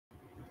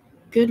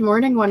Good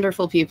morning,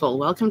 wonderful people.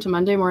 Welcome to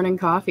Monday Morning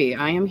Coffee.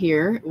 I am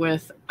here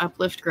with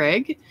Uplift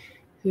Greg,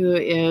 who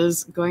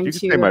is going You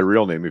can say my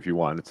real name if you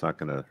want. It's not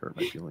going to hurt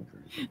my feelings.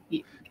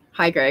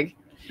 Hi, Greg.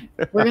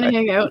 We're going to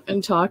hang out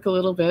and talk a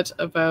little bit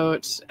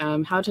about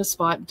how to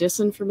spot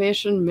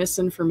disinformation,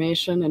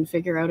 misinformation, and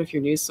figure out if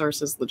your news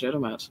source is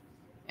legitimate.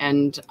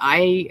 And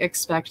I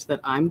expect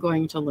that I'm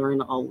going to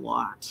learn a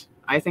lot.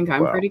 I think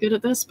I'm pretty good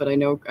at this, but I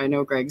know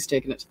Greg's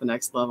taking it to the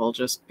next level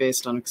just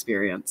based on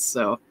experience.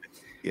 So,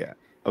 yeah.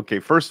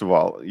 Okay. First of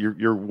all,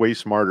 you're way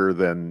smarter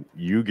than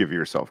you give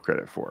yourself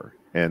credit for,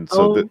 and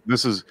so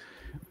this is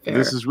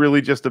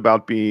really just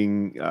about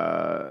being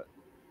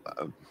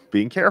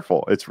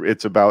careful.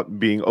 It's about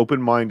being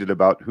open-minded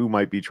about who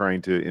might be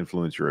trying to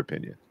influence your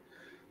opinion.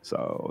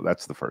 So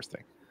that's the first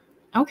thing.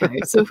 Okay.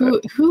 So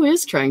who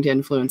is trying to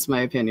influence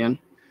my opinion,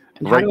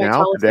 and how Right do I now,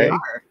 tell if they today,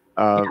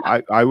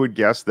 are? I would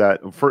guess that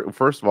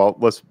first of all,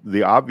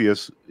 the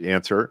obvious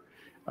answer,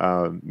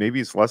 maybe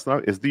it's less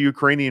than is the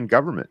Ukrainian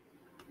government.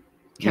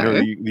 You know,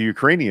 the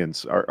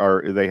Ukrainians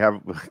they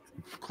have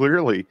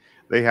clearly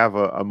they have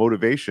a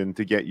motivation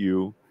to get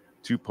you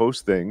to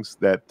post things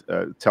that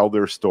tell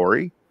their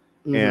story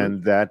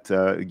and that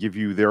give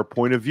you their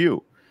point of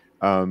view.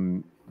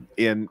 And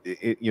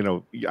you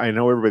know, I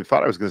know everybody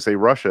thought I was going to say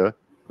Russia,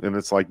 and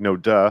it's like, no,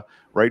 duh,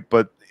 right?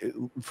 But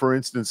for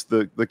instance,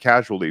 the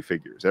casualty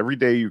figures. Every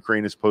day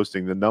Ukraine is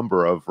posting the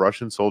number of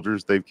Russian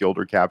soldiers they've killed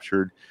or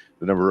captured,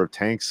 the number of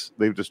tanks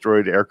they've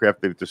destroyed, aircraft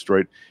they've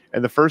destroyed.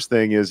 And the first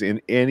thing is,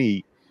 in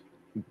any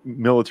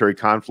military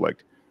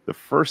conflict, the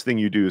first thing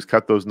you do is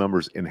cut those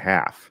numbers in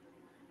half,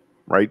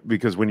 right?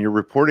 Because when you're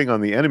reporting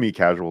on the enemy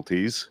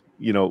casualties,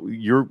 you know,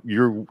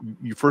 you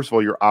first of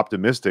all, you're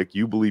optimistic.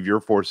 You believe your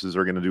forces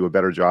are going to do a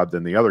better job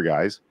than the other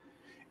guys.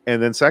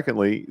 And then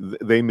secondly,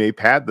 they may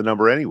pad the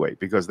number anyway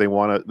because they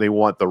want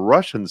the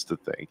Russians to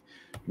think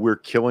we're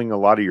killing a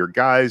lot of your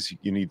guys.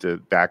 You need to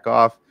back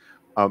off.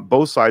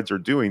 Both sides are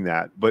doing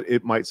that, but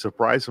it might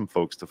surprise some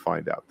folks to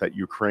find out that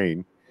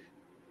Ukraine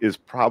is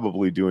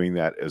probably doing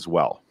that as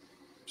well.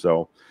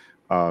 So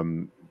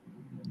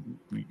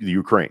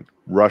Ukraine,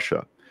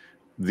 Russia,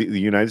 the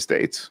United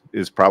States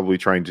is probably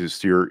trying to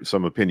steer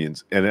some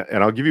opinions. And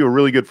I'll give you a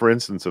really good for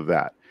instance of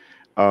that.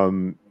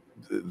 The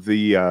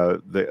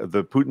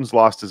Putin's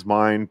lost his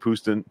mind.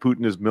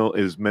 Putin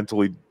is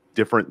mentally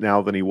different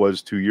now than he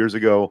was 2 years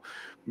ago.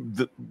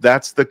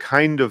 That's the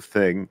kind of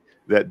thing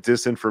that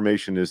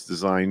disinformation is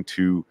designed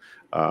to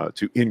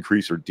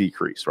increase or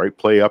decrease, right?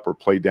 Play up or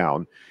play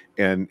down.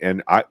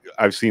 And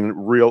I've seen a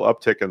real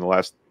uptick in the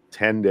last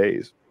 10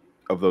 days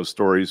of those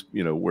stories,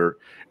 you know,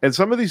 and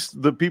some of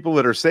the people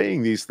that are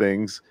saying these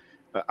things,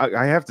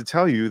 I have to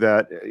tell you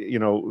that, you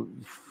know,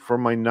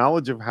 from my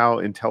knowledge of how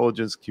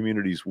intelligence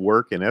communities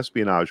work and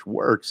espionage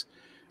works,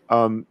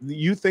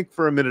 you think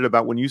for a minute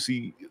about when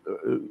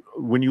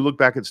you look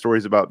back at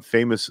stories about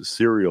famous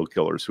serial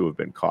killers who have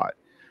been caught.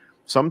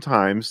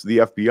 Sometimes the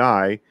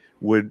FBI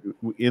would,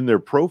 in their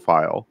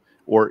profile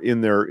or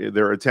in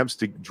their attempts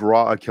to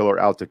draw a killer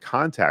out to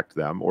contact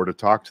them or to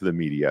talk to the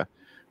media,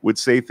 would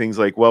say things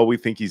like, well, we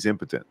think he's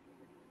impotent,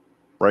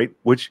 right?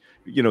 Which,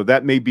 you know,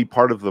 that may be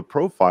part of the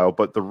profile,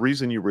 but the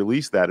reason you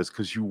release that is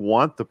because you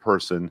want the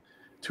person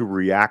to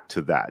react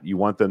to that. You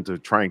want them to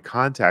try and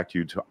contact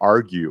you to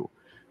argue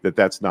that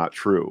that's not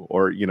true,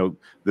 or, you know,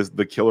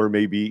 the killer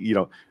may be, you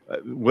know,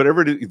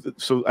 whatever it is.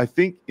 So I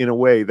think in a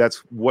way that's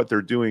what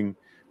they're doing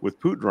with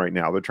Putin right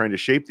now. They're trying to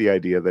shape the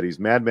idea that he's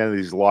madman, that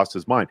he's lost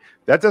his mind.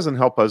 That doesn't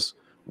help us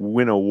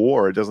win a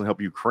war. It doesn't help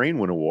Ukraine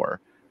win a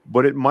war,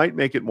 but it might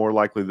make it more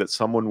likely that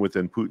someone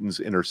within Putin's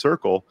inner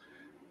circle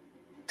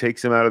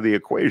takes him out of the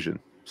equation.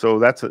 So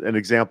that's an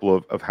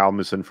example of how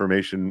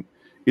misinformation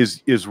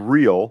is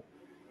real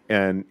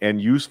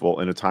and useful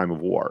in a time of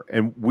war.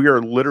 And we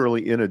are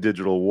literally in a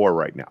digital war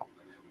right now.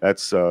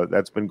 That's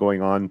been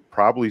going on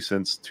probably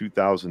since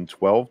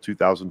 2012,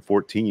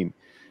 2014.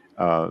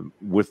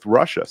 With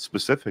Russia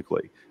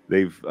specifically.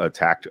 They've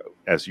attacked,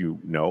 as you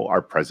know,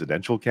 our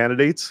presidential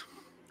candidates.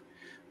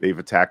 They've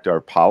attacked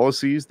our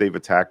policies. They've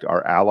attacked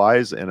our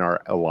allies and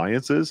our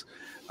alliances.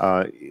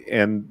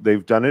 And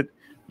they've done it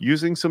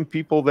using some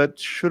people that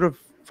should have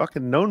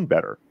fucking known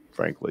better,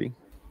 frankly,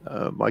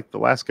 like the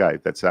last guy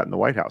that sat in the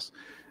White House.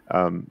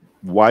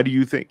 Why do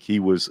you think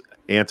he was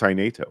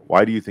anti-NATO?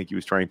 Why do you think he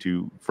was trying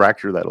to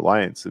fracture that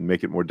alliance and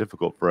make it more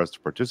difficult for us to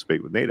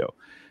participate with NATO?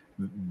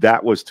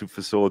 That was to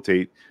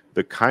facilitate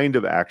the kind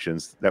of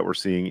actions that we're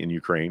seeing in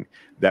Ukraine,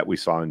 that we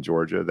saw in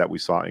Georgia, that we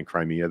saw in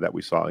Crimea, that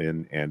we saw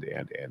in and.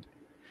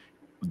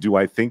 Do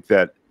I think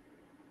that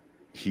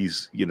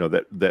he's, you know,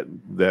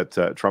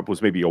 that Trump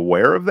was maybe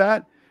aware of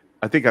that?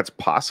 I think that's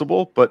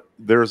possible, but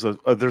there's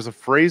a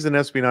phrase in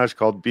espionage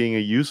called being a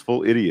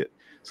useful idiot.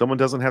 Someone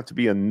doesn't have to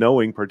be a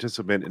knowing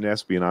participant in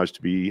espionage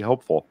to be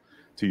helpful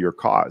to your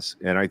cause,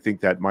 and I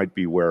think that might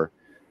be where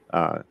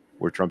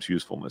Trump's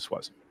usefulness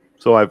was.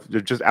 So I've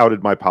just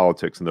outed my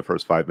politics in the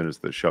first 5 minutes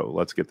of the show.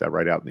 Let's get that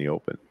right out in the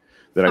open.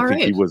 That I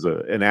think he was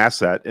an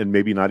asset, and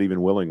maybe not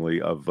even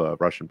willingly, of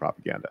Russian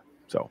propaganda.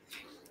 So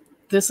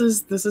this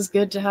is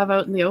good to have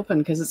out in the open,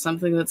 because it's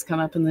something that's come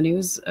up in the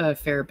news a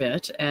fair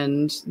bit.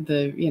 And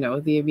the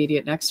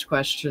immediate next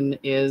question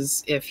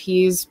is, if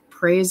he's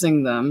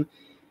praising them,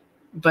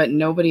 but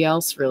nobody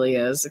else really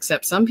is,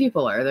 except some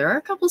people are. There are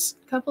a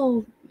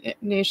couple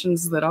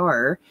nations that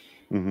are.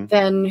 Mm-hmm.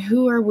 Then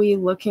who are we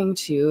looking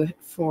to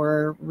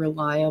for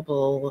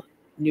reliable,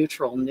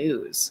 neutral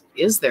news?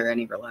 Is there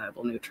any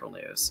reliable, neutral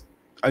news?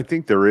 I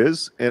think there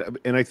is, and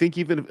I think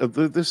even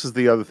this is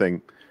the other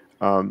thing.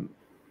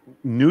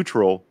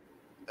 Neutral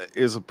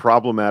is a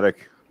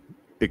problematic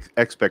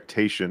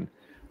expectation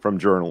from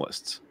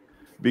journalists,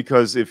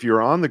 because if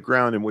you're on the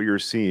ground and what you're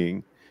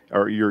seeing,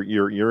 or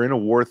you're in a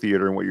war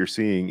theater and what you're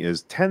seeing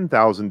is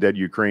 10,000 dead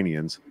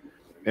Ukrainians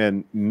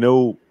and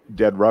no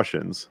dead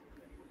Russians,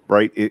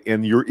 right?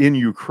 And you're in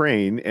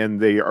Ukraine and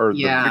they are the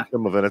Yeah.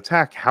 victim of an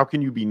attack. How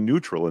can you be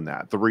neutral in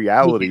that? The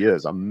reality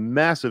is a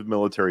massive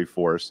military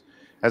force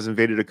has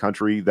invaded a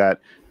country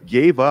that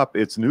gave up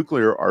its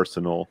nuclear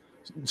arsenal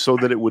so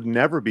that it would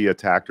never be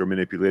attacked or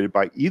manipulated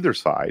by either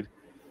side.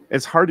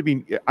 It's hard to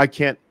be, I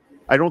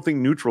don't think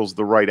neutral is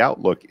the right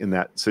outlook in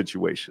that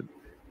situation.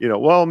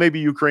 Well, maybe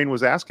Ukraine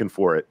was asking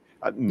for it.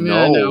 Yeah,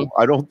 no. No,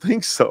 I don't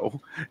think so.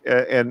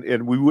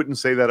 And we wouldn't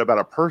say that about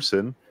a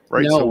person,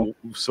 right? No.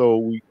 So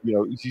we,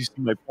 you see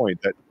my point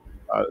that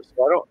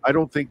so I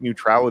don't think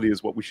neutrality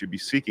is what we should be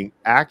seeking.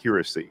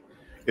 Accuracy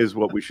is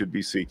what we should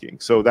be seeking.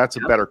 So that's a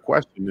Yep. better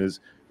question: is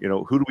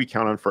who do we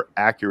count on for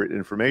accurate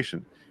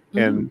information?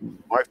 And Mhm.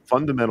 my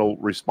fundamental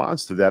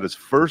response to that is,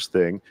 first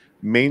thing,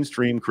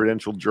 mainstream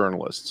credentialed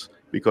journalists,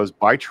 because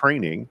by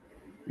training,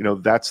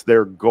 that's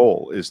their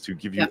goal, is to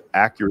give you Yep.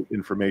 accurate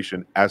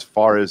information as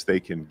far as they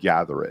can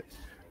gather it.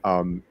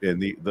 And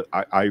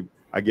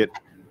I get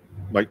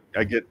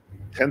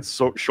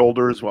tense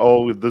shoulders.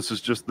 Oh, this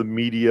is just the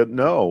media.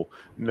 No,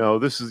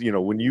 this is,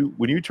 when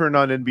you turned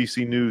on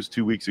NBC News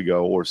 2 weeks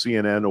ago, or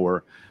CNN,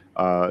 or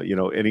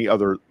any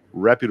other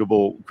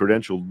reputable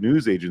credentialed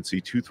news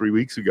agency 2-3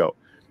 weeks ago,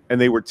 and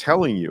they were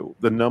telling you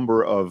the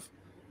number of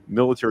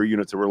military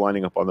units that were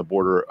lining up on the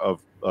border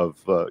of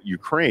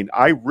Ukraine,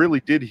 I really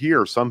did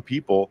hear some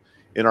people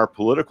in our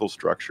political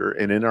structure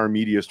and in our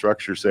media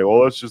structure say,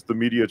 "Oh, it's just the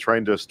media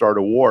trying to start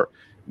a war."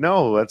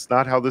 No, that's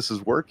not how this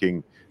is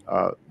working.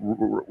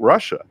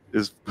 Russia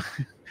is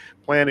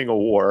planning a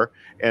war,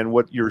 and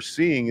what you're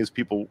seeing is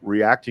people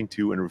reacting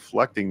to and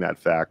reflecting that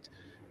fact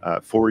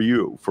for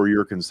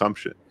your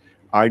consumption.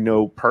 I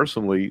know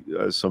personally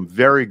some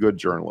very good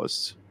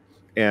journalists,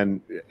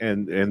 and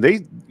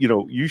they,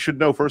 you should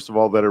know, first of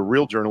all, that a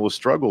real journalist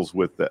struggles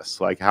with this.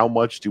 Like, how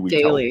much do we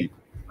tell Daily. people?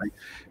 Right?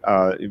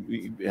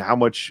 How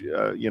much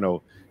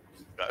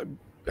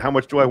how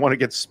much do I want to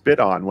get spit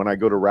on when I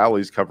go to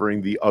rallies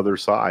covering the other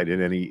side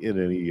in any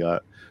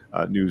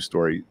news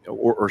story,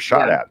 or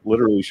shot Yeah. at,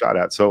 literally shot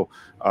at? So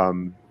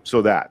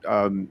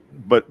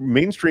but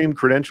mainstream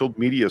credentialed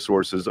media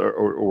sources,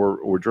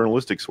 or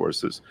journalistic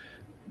sources,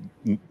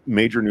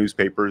 major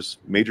newspapers,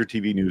 major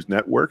TV news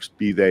networks,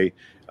 be they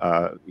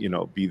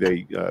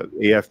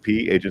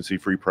AFP, Agency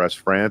Free Press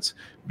France,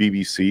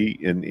 BBC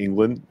in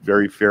England,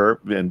 very fair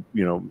and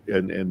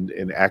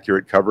and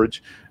accurate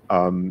coverage.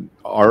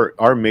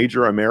 Our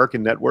major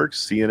American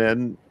networks,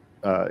 CNN,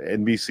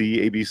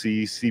 NBC,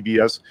 ABC,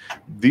 CBS,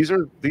 these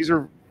are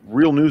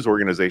real news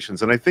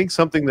organizations. And I think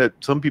something that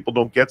some people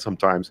don't get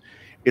sometimes,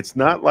 it's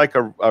not like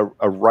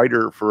a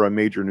writer for a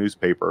major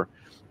newspaper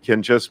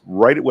can just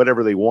write it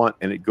whatever they want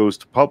and it goes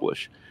to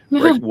publish,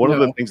 right? One of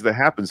the No. things that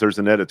happens, there's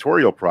an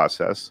editorial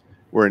process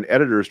where an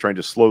editor is trying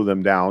to slow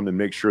them down and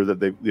make sure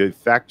that they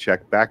fact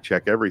check, back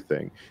check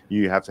everything.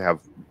 You have to have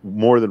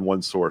more than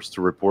one source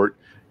to report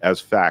as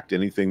fact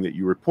anything that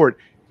you report.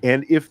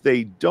 And if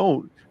they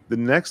don't, the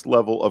next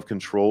level of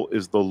control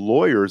is the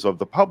lawyers of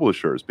the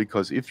publishers,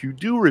 because if you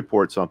do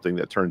report something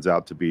that turns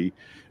out to be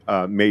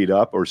made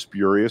up or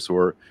spurious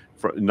or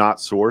not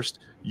sourced,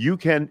 you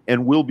can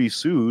and will be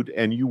sued,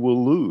 and you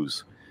will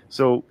lose.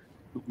 So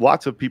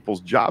lots of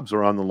people's jobs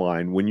are on the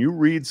line. When you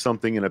read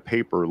something in a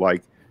paper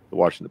like the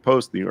Washington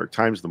Post, the New York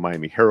Times, the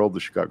Miami Herald,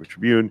 the Chicago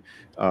Tribune,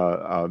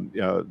 dare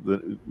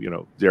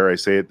I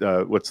say it,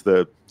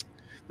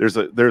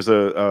 there's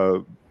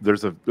a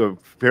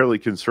fairly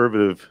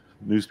conservative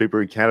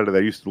newspaper in Canada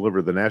that used to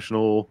deliver the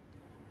National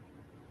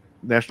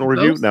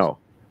Review. Post? No,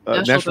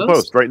 National Post?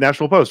 Post, right?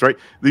 National Post, right?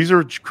 These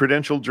are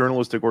credentialed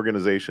journalistic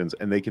organizations,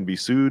 and they can be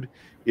sued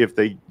if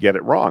they get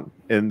it wrong.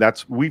 And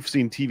we've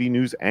seen TV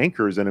news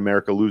anchors in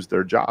America lose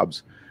their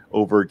jobs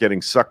over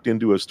getting sucked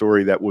into a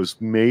story that was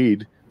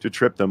made to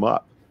trip them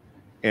up.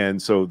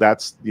 And so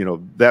that's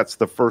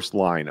the first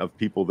line of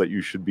people that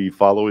you should be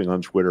following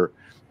on Twitter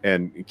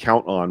and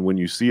count on when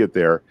you see it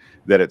there,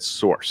 that it's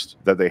sourced,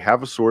 that they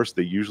have a source.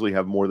 They usually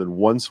have more than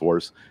one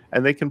source,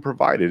 and they can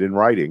provide it in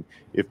writing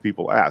if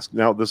people ask.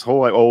 Now, this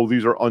whole, oh,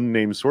 these are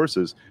unnamed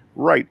sources,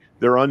 right?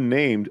 They're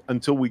unnamed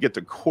until we get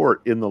to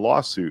court in the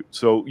lawsuit.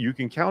 So you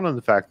can count on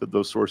the fact that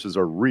those sources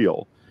are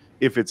real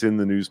if it's in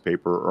the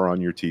newspaper or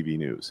on your TV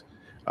news,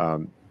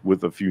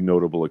 with a few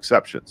notable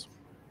exceptions.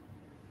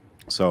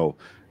 So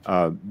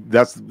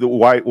that's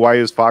why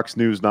is Fox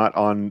News not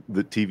on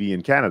the TV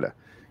in Canada?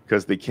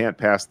 because they can't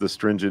pass the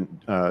stringent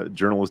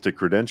journalistic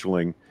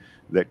credentialing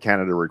that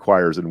Canada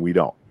requires, and we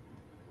don't.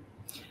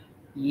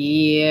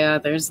 Yeah,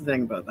 there's the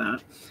thing about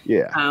that.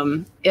 Yeah.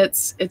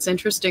 It's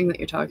interesting that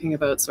you're talking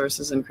about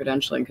sources and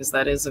credentialing, because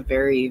that is a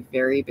very,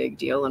 very big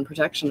deal, and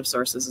protection of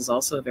sources is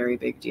also a very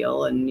big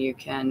deal. And you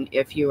can,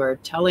 if you are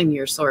telling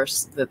your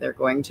source that they're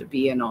going to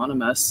be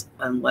anonymous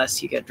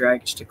unless you get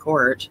dragged to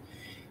court,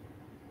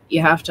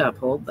 you have to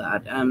uphold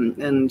that.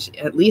 And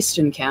at least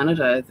in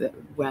Canada,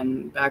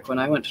 back when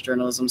I went to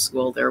journalism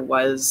school, there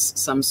was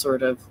some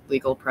sort of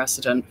legal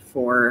precedent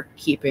for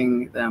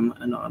keeping them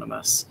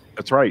anonymous.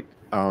 That's right.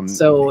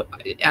 So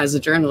as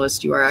a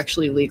journalist, you are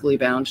actually legally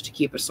bound to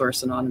keep a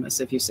source anonymous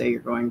if you say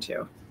you're going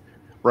to.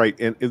 Right.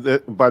 And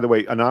by the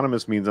way,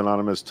 anonymous means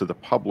anonymous to the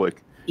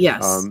public.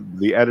 Yes.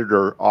 The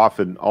editor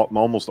often,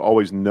 almost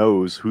always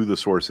knows who the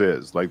source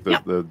is. Like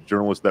the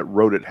journalist that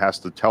wrote it has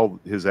to tell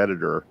his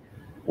editor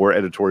or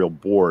editorial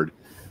board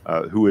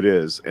who it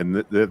is. And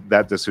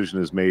that decision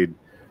is made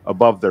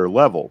above their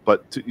level.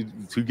 But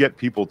to get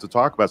people to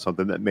talk about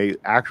something that may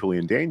actually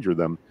endanger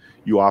them,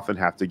 you often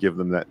have to give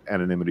them that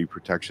anonymity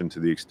protection to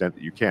the extent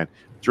that you can.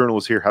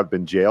 Journalists here have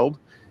been jailed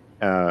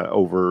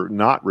over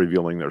not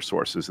revealing their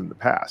sources in the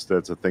past.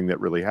 That's a thing that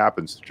really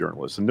happens to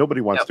journalists, and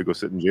nobody wants to go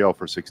sit in jail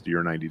for 60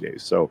 or 90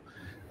 days. So,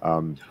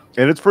 and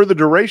it's for the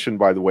duration,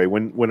 by the way.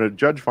 When a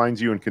judge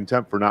finds you in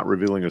contempt for not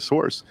revealing a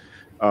source,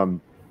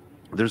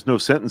 there's no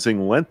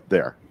sentencing length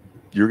there.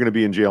 You're going to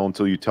be in jail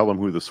until you tell them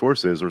who the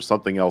source is, or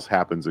something else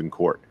happens in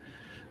court.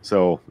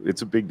 So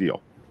it's a big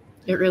deal.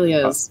 It really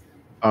is.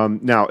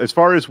 Now, as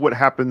far as what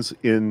happens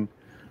in,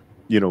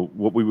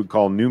 what we would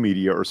call new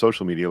media or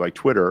social media like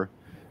Twitter,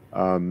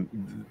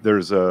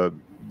 there's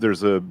an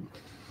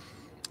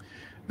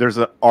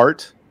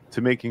art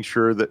to making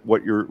sure that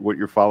what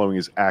you're following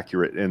is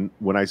accurate. And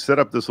when I set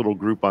up this little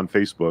group on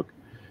Facebook,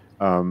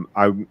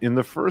 I'm in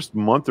the first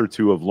month or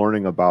two of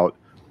learning about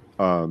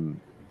a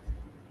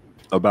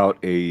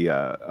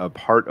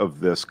part of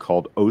this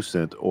called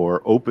OSINT,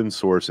 or open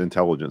source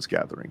intelligence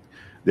gathering.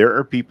 There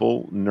are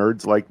people,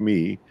 nerds like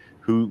me,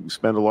 who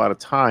spend a lot of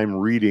time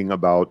reading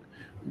about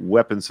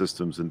weapon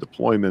systems and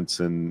deployments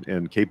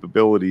and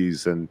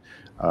capabilities and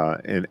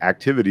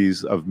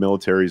activities of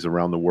militaries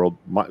around the world.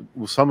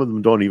 Some of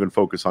them don't even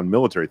focus on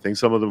military things.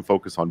 Some of them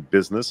focus on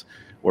business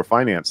or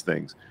finance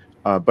things.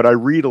 But I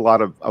read a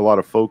lot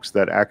of folks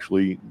that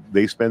actually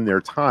they spend their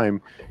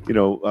time,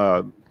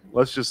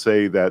 let's just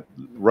say that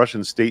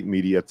Russian state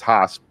media,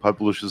 TASS,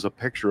 publishes a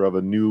picture of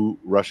a new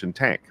Russian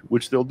tank,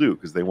 which they'll do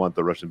because they want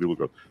the Russian people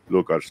to go,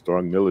 look, our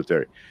strong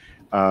military.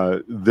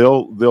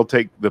 They'll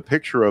take the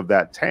picture of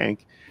that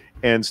tank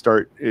and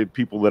start,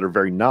 people that are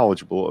very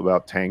knowledgeable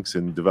about tanks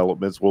and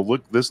developments. Well,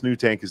 look, this new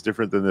tank is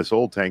different than this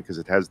old tank because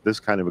it has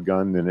this kind of a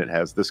gun and it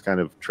has this kind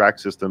of track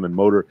system and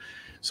motor.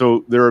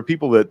 So there are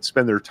people that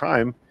spend their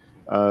time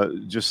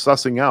just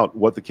sussing out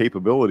what the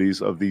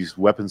capabilities of these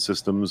weapon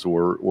systems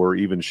or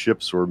even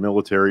ships or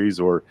militaries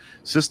or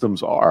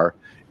systems are,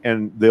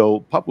 and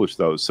they'll publish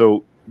those.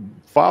 So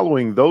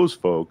following those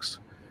folks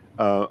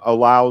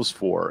allows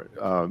for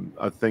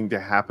a thing to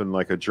happen,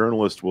 like a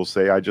journalist will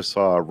say, I just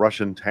saw a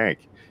Russian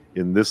tank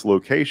in this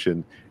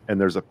location,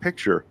 and there's a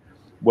picture.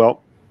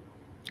 Well,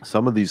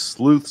 some of these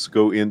sleuths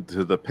go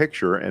into the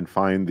picture and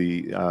find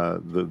the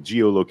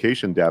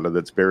geolocation data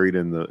that's buried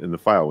in the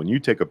file. When you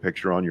take a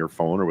picture on your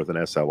phone or with an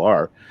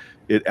SLR,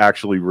 it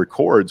actually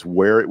records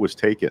where it was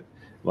taken,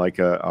 like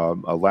a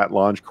lat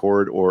long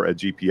cord or a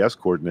GPS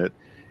coordinate,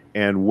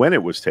 and when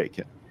it was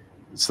taken.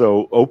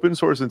 So open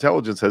source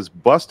intelligence has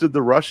busted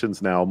the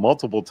Russians now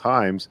multiple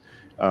times,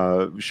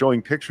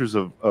 showing pictures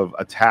of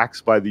attacks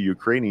by the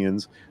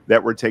Ukrainians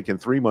that were taken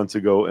 3 months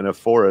ago in a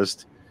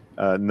forest,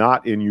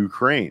 not in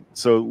Ukraine.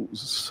 So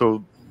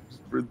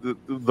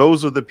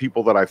those are the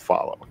people that I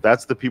follow.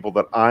 That's the people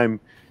that I'm,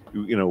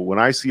 when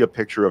I see a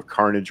picture of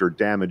carnage or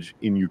damage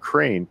in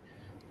Ukraine,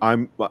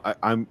 I'm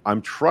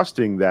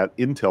trusting that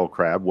Intel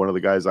Crab, one of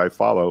the guys I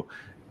follow,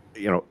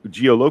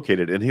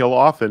 geolocated, and he'll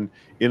often,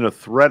 in a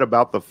thread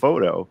about the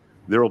photo,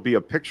 there will be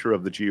a picture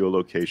of the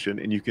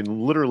geolocation, and you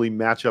can literally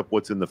match up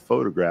what's in the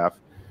photograph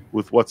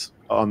with what's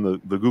on the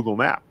Google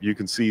map. You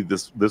can see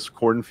this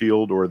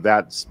cornfield or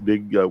that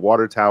big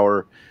water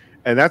tower,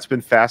 and that's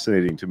been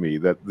fascinating to me,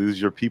 that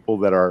these are people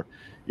that are,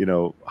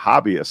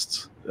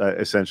 hobbyists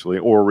essentially,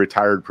 or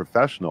retired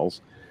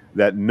professionals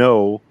that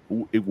know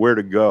where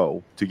to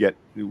go to get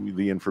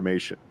the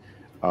information.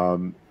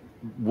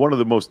 One of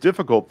the most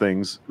difficult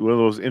things, one of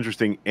those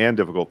interesting and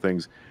difficult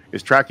things,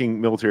 is tracking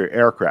military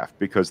aircraft,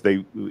 because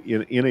they,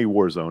 in a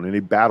war zone, in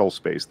a battle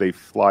space, they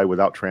fly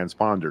without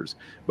transponders.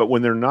 But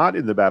when they're not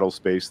in the battle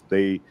space,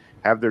 they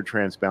have their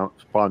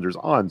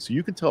transponders on. So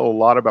you can tell a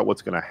lot about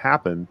what's going to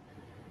happen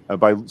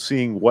by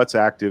seeing what's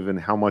active and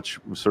how much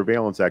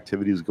surveillance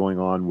activity is going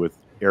on with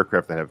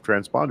aircraft that have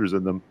transponders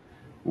in them.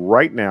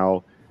 Right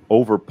now,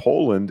 over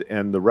Poland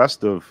and the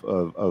rest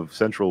of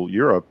Central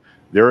Europe,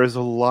 there is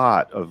a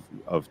lot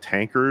of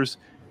tankers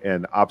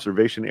and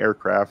observation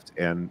aircraft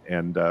and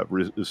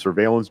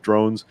surveillance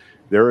drones.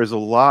 There is a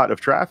lot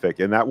of traffic,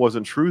 and that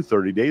wasn't true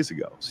 30 days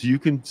ago. So you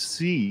can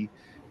see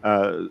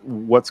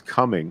what's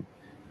coming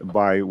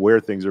by where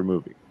things are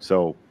moving.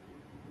 So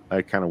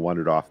I kind of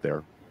wandered off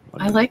there.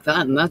 I like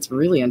that, and that's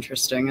really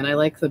interesting. And I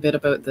like the bit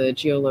about the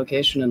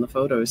geolocation in the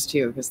photos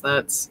too, because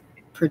that's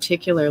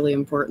particularly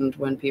important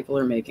when people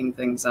are making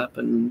things up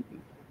and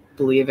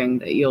believing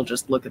that you'll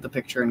just look at the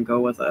picture and go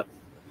with it.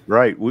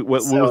 Right. So,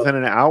 Within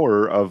an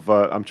hour of,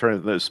 I'm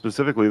trying to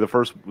specifically the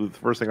first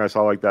thing I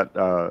saw like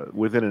that,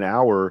 within an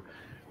hour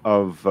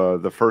of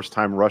the first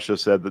time Russia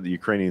said that the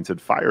Ukrainians had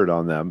fired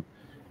on them,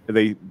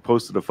 they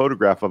posted a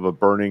photograph of a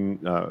burning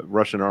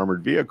Russian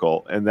armored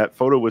vehicle, and that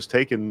photo was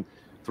taken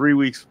 3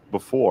 weeks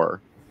before.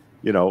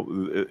 You know,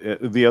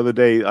 the other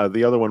day,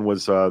 the other one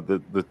was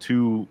the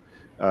two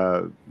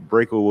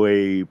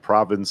breakaway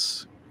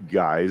province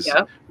guys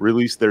yeah.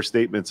 released their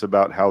statements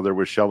about how there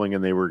was shelling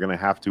and they were going to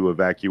have to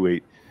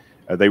evacuate.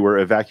 They were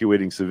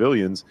evacuating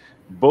civilians.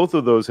 Both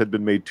of those had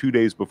been made 2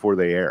 days before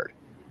they aired.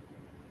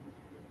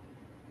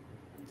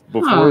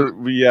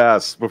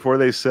 Before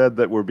they said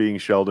that we're being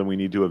shelled and we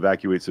need to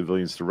evacuate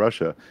civilians to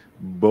Russia,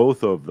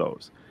 both of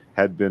those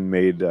had been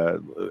made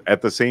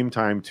at the same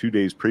time 2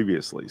 days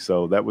previously.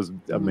 So that was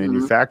a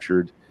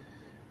manufactured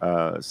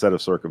set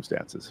of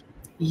circumstances.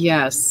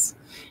 Yes.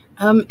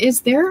 Is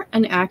there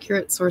an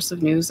accurate source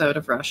of news out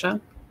of Russia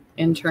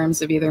in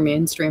terms of either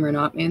mainstream or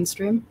not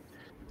mainstream?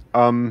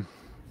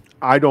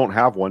 I don't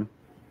have one.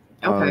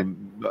 Okay.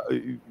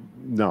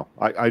 No,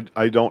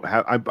 I don't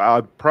have.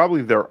 I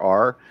probably there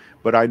are,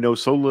 but I know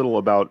so little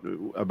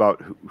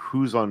about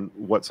who's on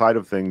what side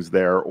of things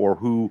there, or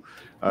who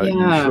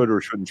you should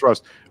or shouldn't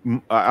trust.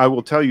 I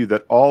will tell you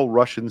that all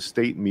Russian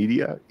state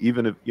media,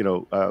 even if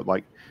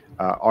like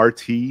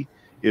RT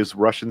is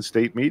Russian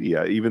state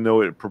media, even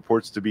though it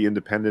purports to be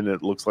independent,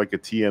 it looks like a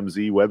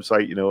TMZ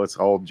website. It's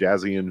all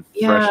jazzy and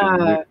fresh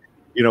and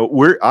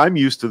I'm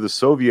used to the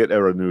Soviet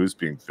era news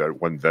being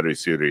one very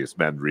serious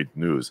man read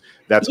news.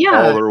 That's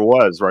all there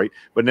was, right?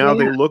 But now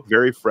they look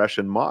very fresh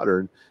and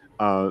modern.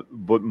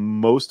 But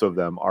most of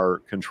them are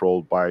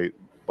controlled by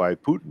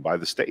Putin, by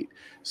the state.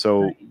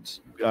 So,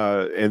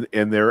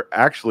 and they're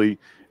actually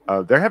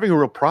they're having a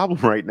real problem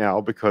right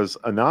now because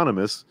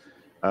Anonymous,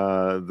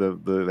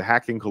 the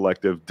hacking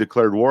collective,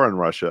 declared war on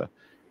Russia,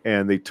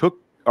 and they took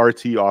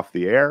RT off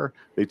the air.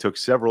 They took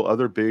several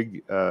other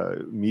big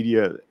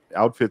media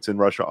outfits in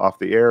Russia off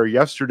the air.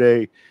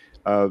 Yesterday,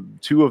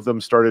 two of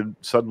them started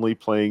suddenly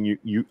playing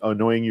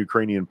annoying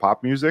Ukrainian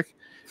pop music.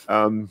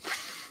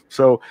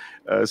 So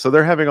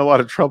they're having a lot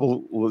of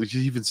trouble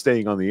even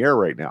staying on the air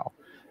right now.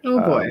 Oh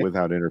boy.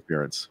 Without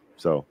interference.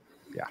 So,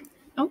 yeah.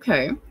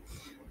 Okay.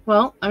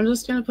 Well, I'm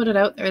just going to put it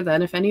out there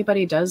then. If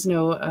anybody does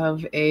know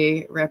of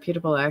a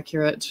reputable,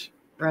 accurate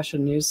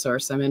Russian news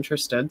source, I'm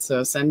interested.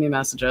 So send me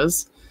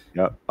messages.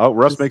 Yeah. Oh,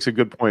 Russ makes a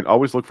good point.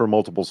 Always look for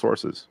multiple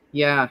sources.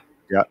 Yeah.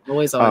 Yeah.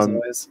 Always.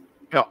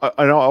 Yeah.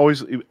 I know.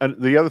 Always.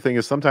 And the other thing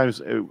is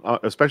sometimes,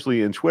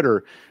 especially in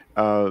Twitter,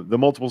 the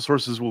multiple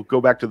sources will go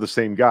back to the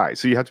same guy.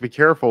 So you have to be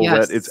careful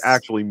that it's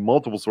actually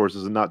multiple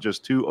sources and not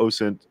just two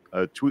OSINT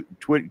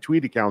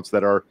tweet accounts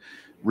that are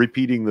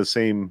repeating the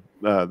same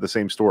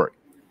story.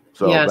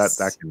 So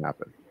that can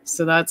happen.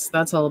 So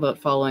that's all about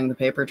following the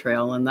paper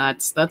trail, and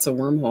that's a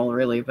wormhole,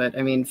 really. But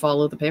I mean,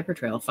 follow the paper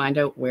trail, find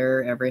out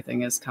where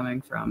everything is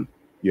coming from.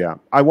 Yeah,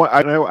 I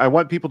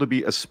want people to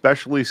be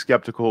especially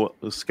skeptical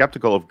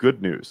of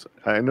good news.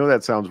 I know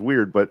that sounds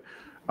weird, but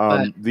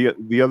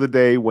the other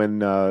day when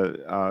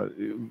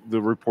the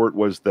report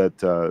was that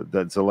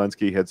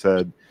Zelensky had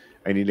said,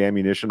 "I need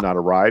ammunition, not a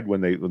ride,"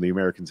 when the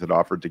Americans had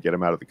offered to get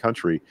him out of the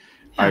country,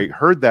 I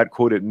heard that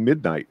quote at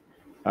midnight.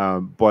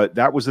 But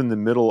that was in the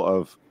middle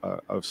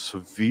of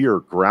severe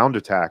ground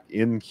attack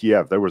in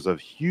Kiev. There was a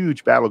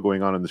huge battle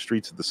going on in the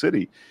streets of the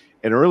city.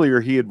 And earlier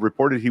he had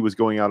reported he was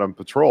going out on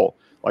patrol.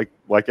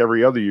 Like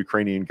every other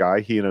Ukrainian guy,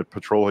 he and a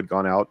patrol had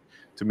gone out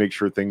to make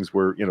sure things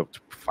were, to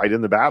fight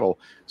in the battle.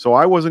 So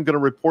I wasn't going to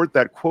report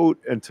that quote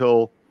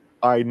until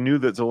I knew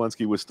that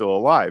Zelensky was still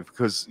alive,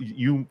 because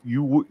you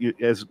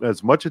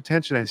as much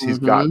attention as he's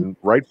gotten,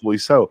 rightfully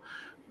so,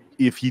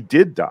 if he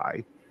did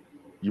die,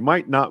 you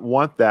might not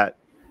want that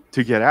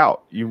to get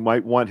out. You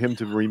might want him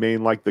to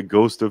remain like the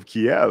ghost of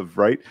Kiev,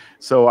 right?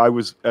 So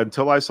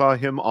until I saw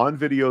him on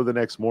video the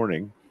next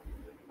morning,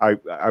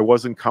 I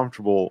wasn't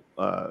comfortable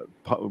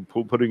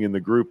putting in the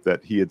group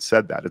that he had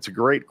said that. It's a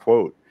great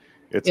quote.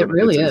 It's going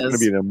to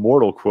be an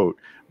immortal quote,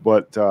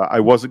 but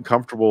I wasn't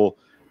comfortable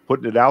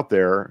putting it out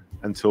there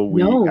until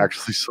we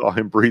actually saw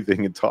him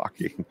breathing and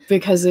talking.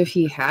 Because if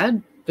he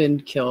had been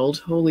killed,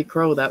 holy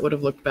crow, that would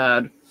have looked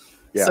bad.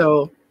 Yeah.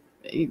 So,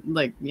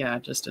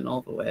 just in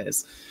all the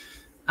ways.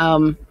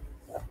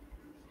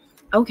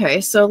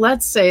 Okay, so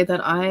let's say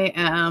that I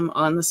am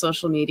on the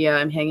social media,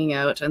 I'm hanging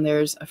out, and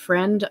there's a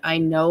friend I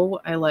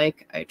know, I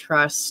like, I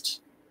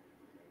trust,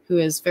 who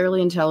is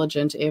fairly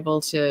intelligent,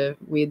 able to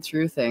weed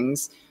through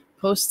things,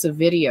 posts a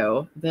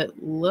video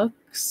that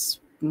looks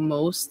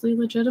mostly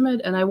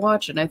legitimate, and I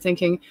watch it, and I'm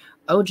thinking,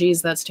 oh,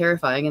 geez, that's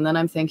terrifying. And then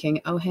I'm thinking,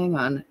 oh, hang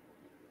on,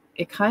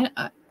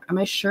 am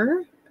I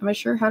sure?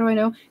 How do I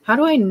know? How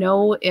do I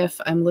know if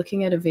I'm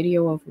looking at a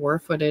video of war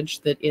footage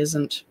that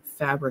isn't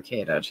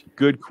fabricated?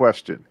 Good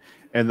question.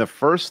 And the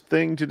first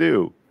thing to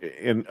do,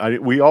 and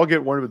we all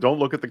get one of don't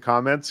look at the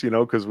comments,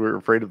 because we're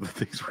afraid of the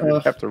things we're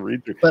going to have to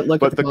read through. But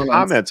look at But the the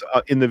comments.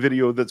 comments in the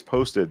video that's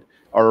posted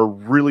are a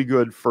really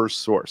good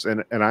first source.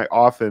 And I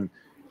often,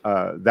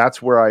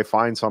 that's where I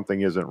find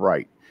something isn't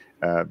right,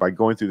 by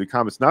going through the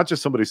comments. Not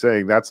just somebody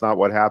saying that's not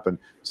what happened.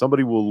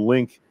 Somebody will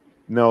link,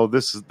 no,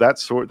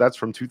 that's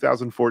from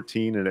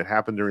 2014, and it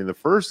happened during the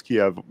first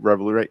Kiev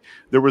revolution. Right?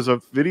 There was a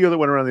video that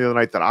went around the other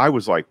night that I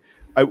was like,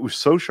 it was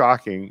so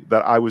shocking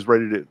that I was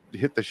ready to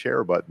hit the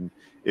share button.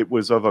 It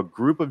was of a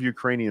group of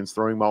Ukrainians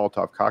throwing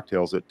Molotov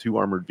cocktails at 2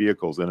 armored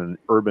vehicles in an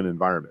urban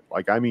environment.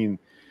 Like, I mean,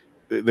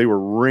 they were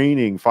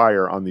raining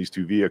fire on these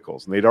 2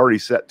 vehicles, and they'd already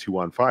set 2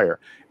 on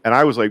fire. And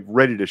I was like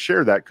ready to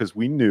share that because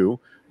we knew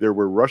there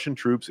were Russian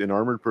troops in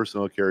armored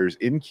personnel carriers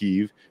in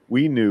Kyiv.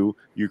 We knew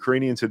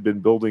Ukrainians had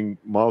been building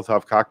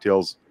Molotov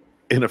cocktails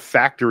in a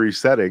factory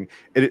setting,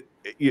 and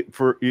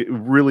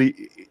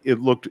it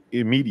looked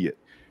immediate.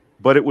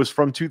 But it was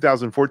from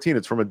 2014.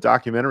 It's from a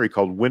documentary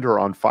called Winter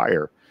on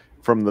Fire,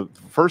 from the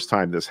first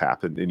time this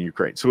happened in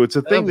Ukraine. So it's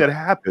a thing that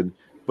happened,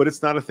 but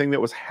it's not a thing that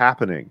was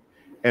happening.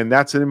 And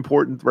that's an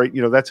important, right?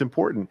 That's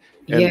important.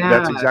 And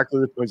that's exactly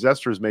the point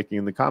Zester is making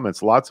in the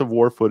comments. Lots of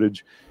war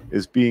footage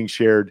is being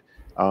shared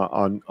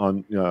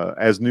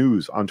as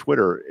news on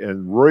Twitter,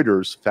 and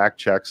Reuters fact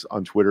checks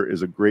on Twitter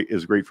is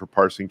great for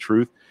parsing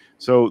truth.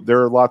 So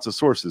there are lots of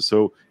sources.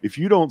 So if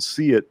you don't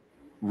see it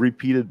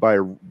repeated by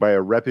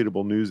a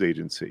reputable news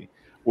agency,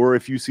 or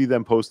if you see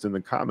them post in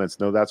the comments,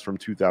 no, that's from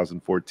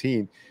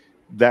 2014.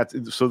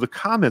 So the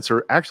comments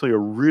are actually a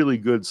really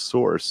good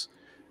source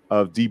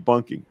of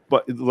debunking.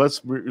 But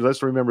let's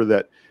remember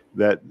that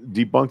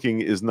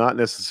debunking is not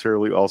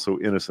necessarily also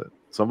innocent.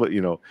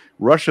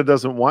 Russia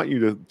doesn't want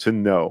you to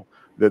know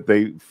that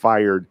they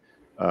fired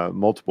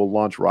multiple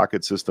launch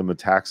rocket system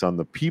attacks on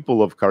the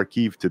people of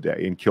Kharkiv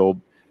today and killed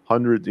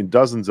hundreds and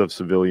dozens of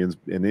civilians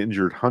and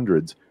injured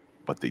hundreds.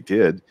 But they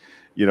did,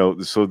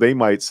 so they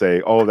might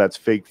say, oh, that's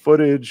fake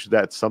footage.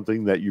 That's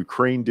something that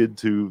Ukraine did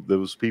to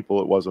those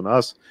people. It wasn't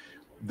us.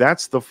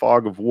 That's the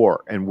fog of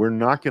war. And we're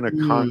not going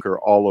to conquer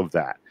all of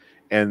that.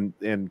 And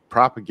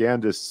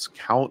propagandists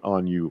count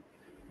on you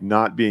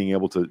not being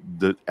able to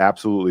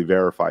absolutely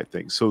verify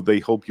things. So they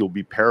hope you'll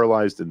be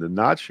paralyzed into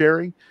not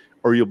sharing,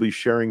 or you'll be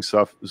sharing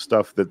stuff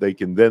that they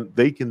can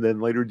then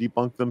later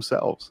debunk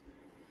themselves.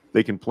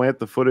 They can plant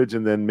the footage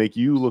and then make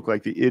you look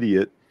like the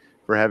idiot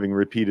for having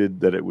repeated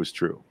that it was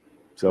true.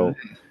 So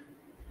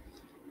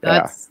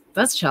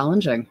that's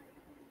challenging.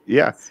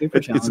 Yeah,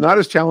 it's not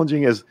as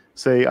challenging as,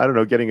 say, I don't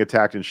know, getting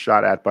attacked and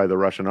shot at by the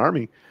Russian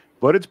army,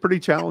 but it's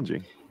pretty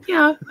challenging.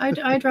 Yeah,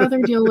 I'd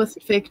rather deal with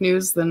fake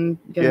news than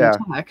getting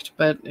attacked,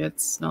 but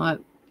it's not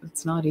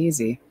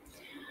easy.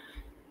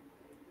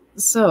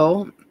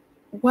 So,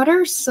 what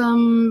are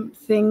some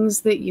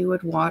things that you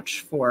would watch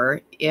for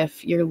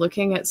if you're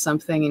looking at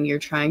something and you're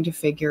trying to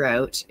figure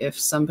out if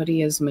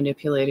somebody is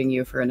manipulating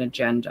you for an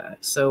agenda?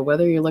 So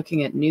whether you're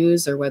looking at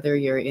news, or whether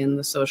you're in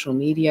the social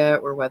media,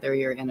 or whether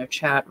you're in a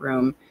chat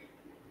room,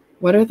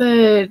 what are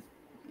the,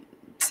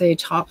 say,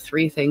 top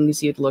 3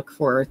 things you'd look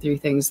for, or 3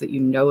 things that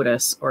you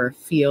notice or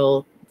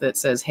feel that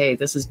says, hey,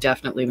 this is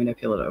definitely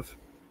manipulative?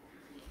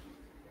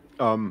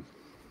 A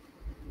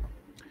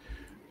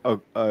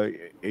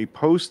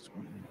post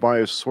by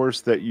a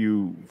source that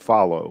you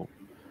follow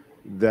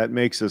that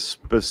makes a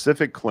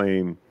specific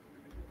claim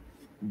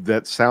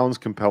that sounds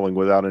compelling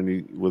without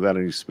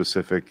any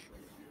specific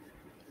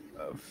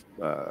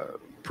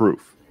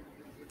proof.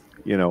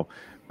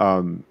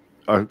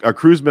 A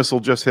cruise missile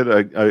just hit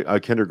a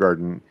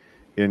kindergarten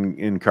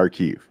in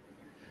Kharkiv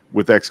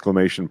with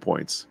exclamation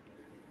points.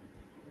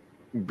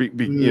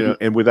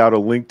 And without a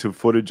link to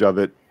footage of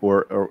it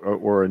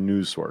or a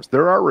news source.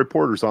 There are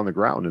reporters on the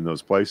ground in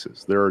those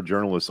places. There are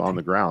journalists on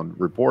the ground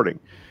reporting,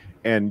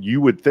 and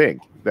you would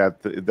think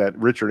that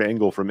Richard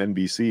Engel from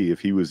NBC, if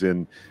he was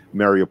in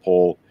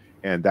Mariupol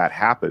and that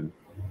happened,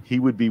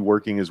 he would be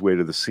working his way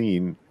to the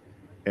scene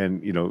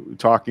and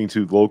talking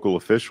to local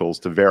officials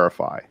to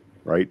verify,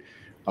 right?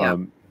 Yeah.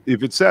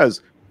 If it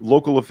says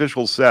local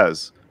official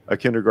says a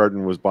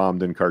kindergarten was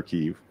bombed in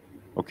Kharkiv,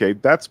 okay,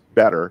 that's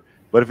better.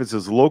 But if it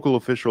says local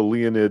official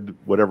Leonid,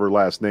 whatever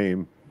last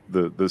name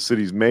the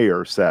city's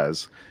mayor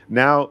says,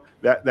 now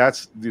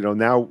that's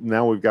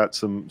now we've got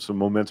some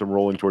momentum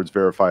rolling towards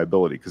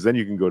verifiability, because then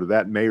you can go to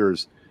that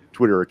mayor's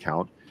Twitter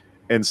account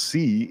and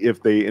see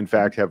if they in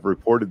fact have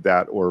reported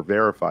that or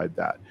verified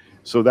that.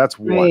 So that's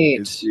one.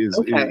 Is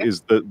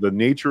the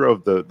nature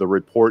of the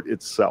report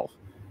itself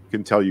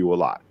can tell you a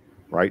lot,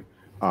 right?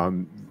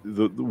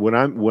 When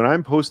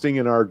I'm posting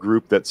in our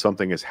group that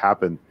something has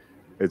happened,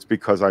 it's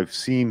because I've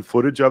seen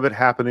footage of it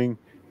happening,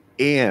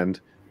 and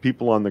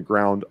people on the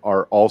ground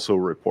are also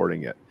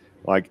reporting it.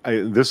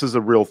 This is a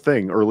real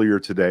thing. Earlier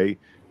today,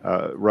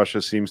 Russia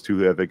seems to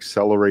have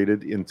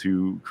accelerated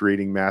into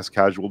creating mass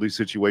casualty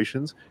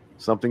situations,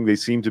 something they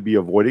seem to be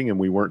avoiding, and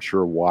we weren't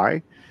sure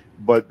why.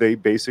 but they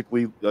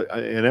basically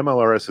an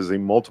MLRS is a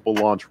multiple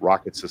launch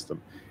rocket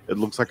system. It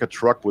looks like a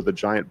truck with a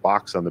giant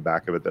box on the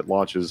back of it that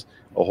launches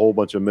a whole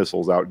bunch of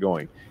missiles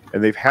outgoing,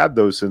 and they've had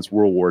those since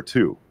World War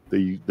II.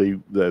 They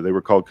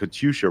were called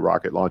Katyusha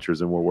rocket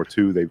launchers in World War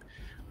II. They've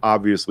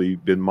obviously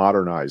been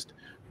modernized,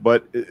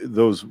 but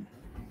those,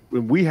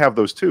 we have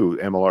those too,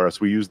 MLRS.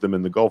 We used them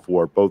in the Gulf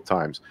War both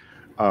times.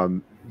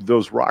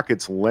 Those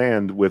rockets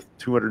land with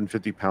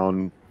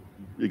 250-pound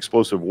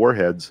explosive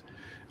warheads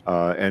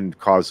and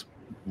cause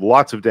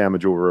lots of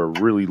damage over a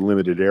really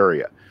limited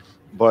area.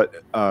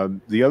 But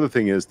the other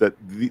thing is that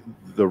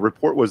the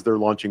report was they're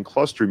launching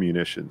cluster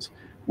munitions,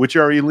 which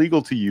are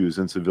illegal to use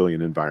in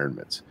civilian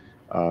environments.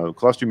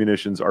 Cluster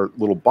munitions are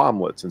little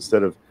bomblets.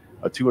 Instead of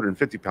a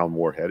 250-pound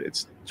warhead,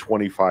 it's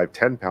 25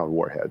 10-pound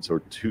warheads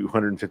or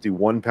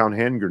 251-pound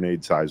hand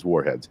grenade sized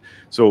warheads.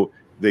 So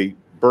they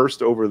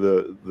burst over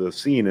the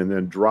scene and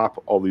then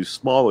drop all these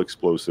small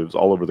explosives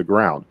all over the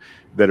ground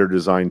that are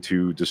designed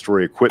to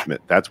destroy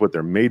equipment. That's what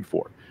they're made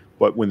for.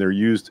 But when they're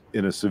used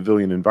in a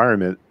civilian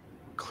environment,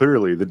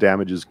 clearly the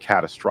damage is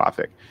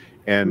catastrophic.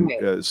 And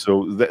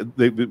so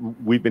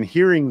we've been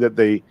hearing that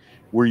they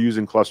were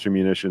using cluster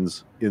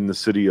munitions in the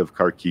city of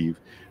Kharkiv.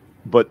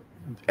 But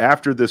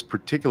after this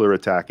particular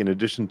attack, in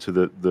addition to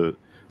the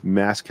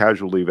mass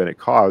casualty event it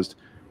caused,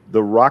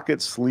 the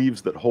rocket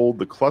sleeves that hold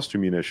the cluster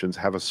munitions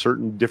have a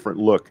certain different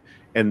look,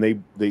 and they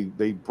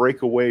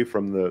break away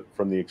from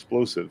the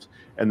explosives,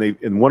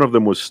 and one of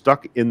them was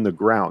stuck in the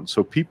ground.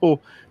 So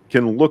people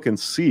can look and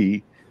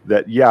see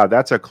that, yeah,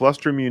 that's a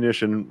cluster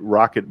munition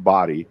rocket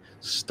body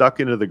stuck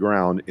into the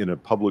ground in a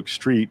public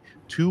street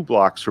 2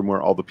 blocks from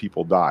where all the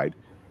people died.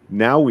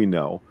 Now we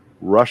know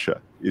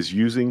Russia is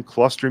using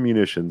cluster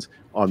munitions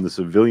on the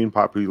civilian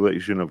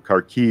population of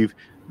Kharkiv.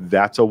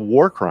 That's a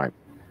war crime.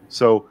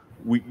 So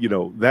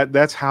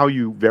that's how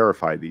you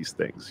verify these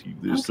things.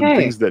 There's some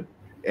things that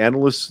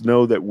analysts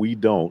know that we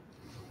don't.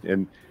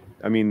 And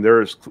I mean,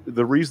 there's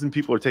the reason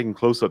people are taking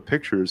close-up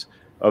pictures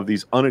of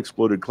these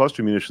unexploded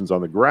cluster munitions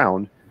on the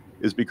ground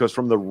is because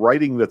from the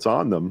writing that's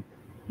on them,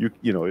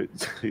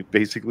 it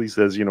basically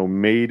says,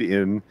 made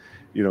in,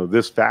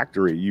 this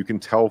factory. You can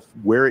tell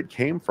where it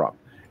came from.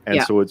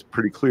 And so it's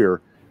pretty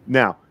clear.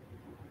 Now,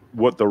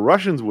 what the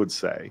Russians would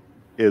say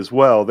is,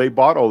 well, they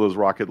bought all those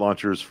rocket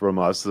launchers from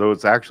us, so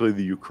it's actually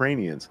the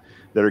Ukrainians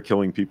that are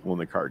killing people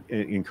in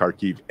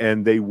Kharkiv,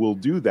 and they will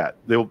do that.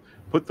 They'll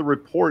put the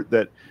report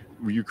that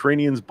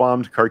Ukrainians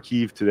bombed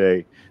Kharkiv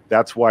today.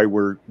 That's why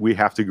we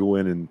have to go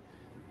in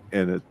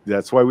and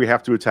that's why we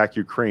have to attack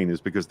Ukraine, is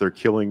because they're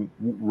killing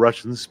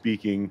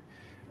Russian-speaking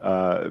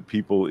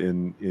people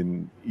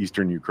in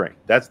eastern Ukraine.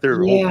 That's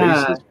their whole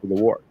basis for the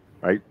war,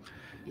 right?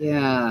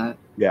 Yeah.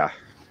 Yeah.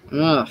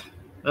 Ugh,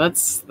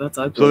 that's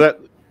ugly. So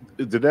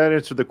did that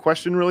answer the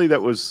question? Really,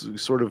 that was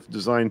sort of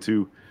designed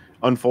to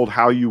unfold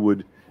how you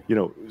would,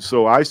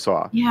 So I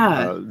saw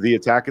the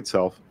attack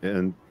itself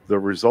and the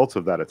results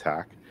of that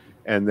attack,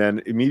 and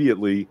then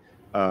immediately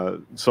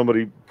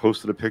somebody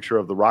posted a picture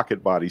of the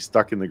rocket body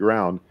stuck in the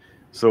ground.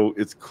 So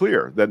it's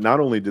clear that not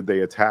only did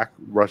they attack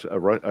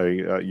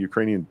a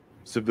Ukrainian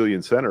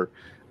civilian center,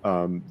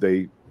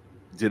 they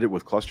did it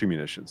with cluster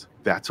munitions.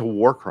 That's a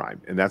war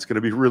crime, and that's going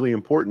to be really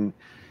important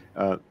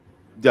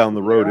down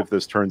the road if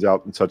this turns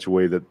out in such a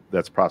way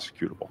that's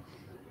prosecutable.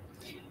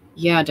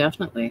 Yeah,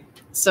 definitely.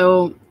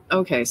 So,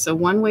 okay, so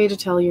one way to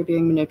tell you're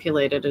being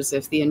manipulated is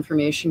if the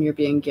information you're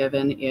being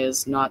given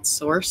is not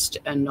sourced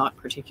and not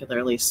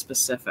particularly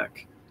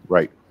specific.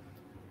 Right.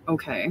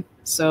 Okay,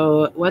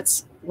 so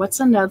what's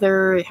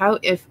another,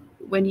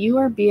 when you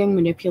are being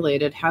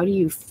manipulated, how do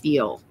you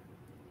feel?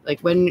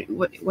 Like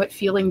what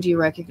feeling do you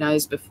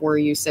recognize before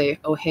you say,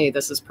 oh, hey,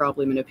 this is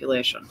probably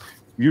manipulation?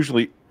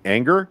 Usually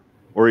anger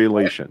or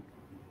elation,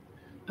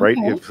 right?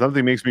 Okay. If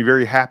something makes me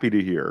very happy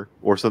to hear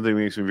or something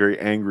makes me very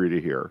angry to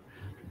hear.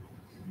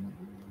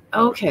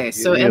 Okay,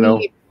 so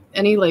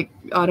any like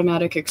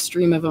automatic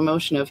extreme of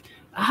emotion of,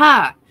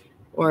 aha,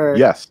 or...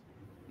 Yes.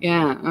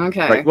 Yeah,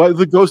 okay. Right. Well,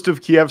 the Ghost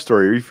of Kiev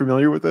story, are you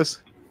familiar with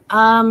this?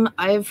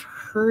 I've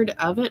heard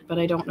of it, but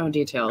I don't know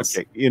details.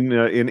 Okay. In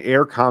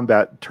air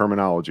combat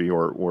terminology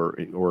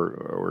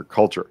or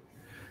culture,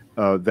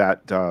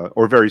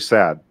 or very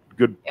sad.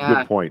 Good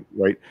point.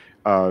 Right.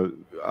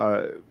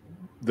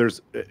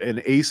 There's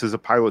an ace is a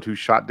pilot who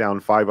shot down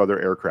 5 other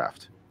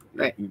aircraft.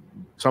 Right.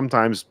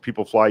 Sometimes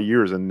people fly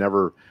years and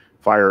never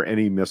fire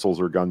any missiles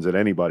or guns at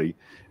anybody.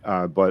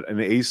 But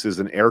an ace is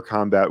an air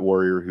combat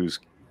warrior who's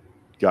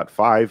got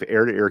 5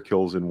 air-to-air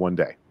kills in one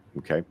day.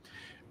 Okay.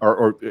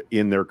 Or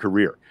in their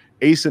career.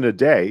 Ace in a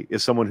day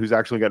is someone who's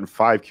actually gotten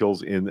 5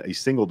 kills in a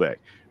single day.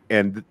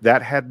 And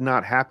that had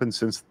not happened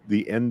since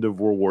the end of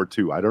World War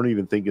II. I don't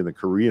even think in the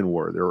Korean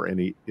War there were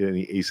any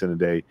ace in a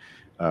day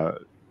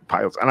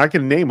pilots. And I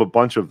can name a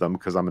bunch of them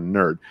because I'm a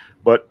nerd.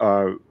 But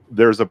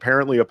there's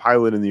apparently a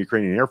pilot in the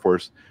Ukrainian Air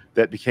Force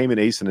that became an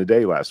ace in a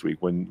day last week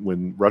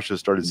when Russia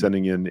started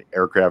sending in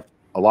aircraft,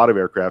 a lot of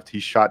aircraft. He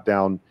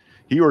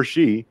or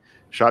she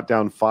shot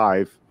down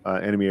 5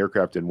 enemy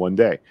aircraft in one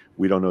day.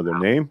 We don't know their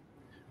name.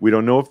 We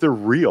don't know if they're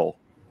real.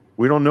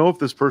 We don't know if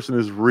this person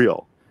is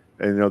real.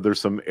 And there's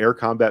some air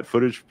combat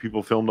footage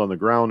people filmed on the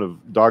ground of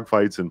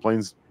dogfights and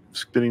planes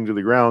spinning to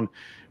the ground.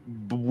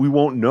 But we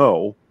won't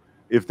know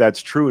if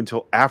that's true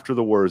until after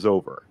the war is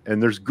over.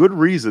 And there's good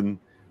reason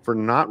for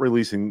not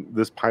releasing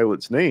this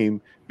pilot's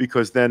name,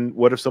 because then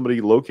what if somebody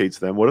locates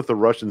them? What if the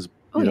Russians,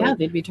 yeah,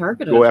 they'd be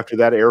targeted. Go after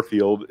that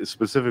airfield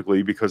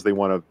specifically because they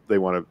want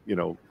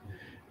to,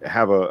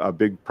 have a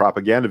big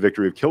propaganda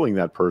victory of killing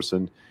that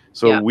person.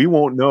 So we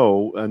won't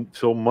know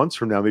until months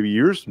from now, maybe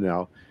years from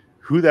now,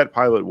 who that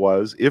pilot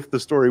was, if the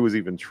story was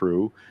even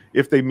true,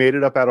 if they made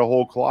it up out of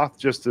whole cloth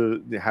just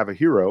to have a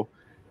hero.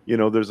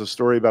 There's a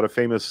story about a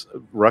famous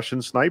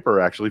Russian sniper,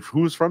 actually,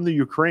 who's from the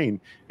Ukraine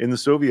in the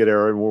Soviet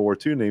era in World War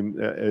II, named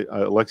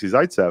Alexei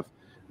Zaitsev.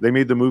 They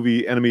made the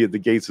movie Enemy at the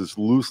Gates is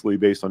loosely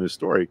based on his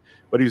story,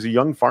 but he was a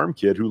young farm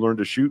kid who learned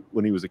to shoot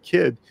when he was a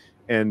kid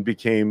and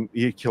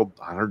he killed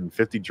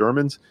 150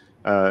 Germans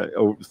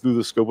through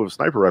the scope of a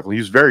sniper rifle. He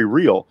was very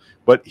real,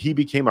 but he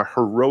became a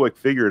heroic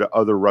figure to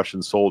other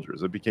Russian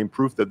soldiers. It became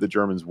proof that the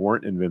Germans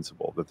weren't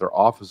invincible, that their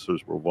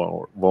officers were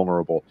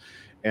vulnerable.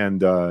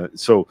 And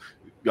so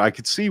I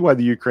could see why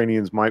the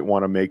Ukrainians might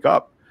want to make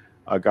up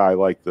a guy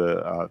like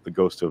the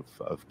Ghost of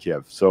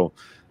Kiev. So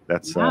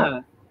that's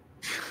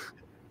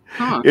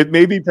it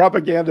may be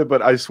propaganda,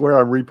 but I swear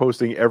I'm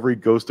reposting every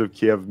Ghost of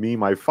Kiev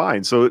meme I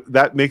find. So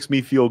that makes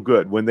me feel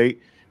good when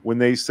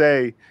they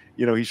say,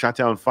 he shot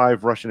down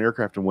 5 Russian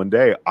aircraft in one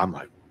day. I'm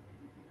like,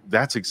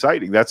 that's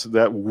exciting.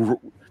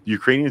 That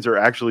Ukrainians are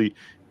actually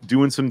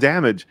doing some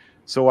damage.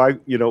 So I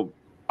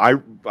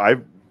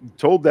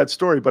told that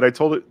story, but I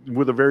told it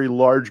with a very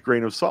large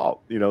grain of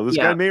salt. This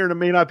guy may or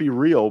may not be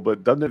real,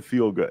 but doesn't it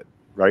feel good,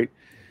 right?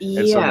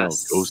 And so now,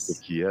 Ghost of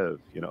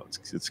Kiev,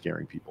 it's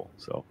scaring people.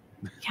 So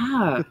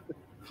yeah,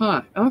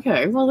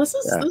 okay. Well, this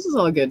is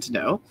all good to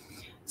know.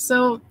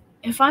 So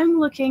if I'm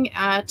looking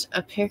at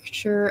a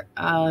picture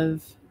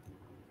of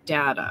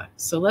data,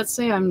 so let's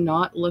say I'm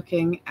not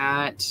looking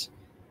at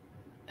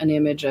an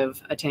image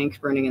of a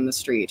tank burning in the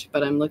street,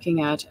 but I'm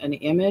looking at an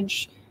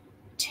image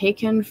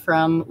taken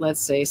from, let's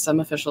say,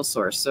 some official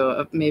source.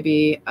 So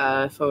maybe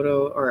a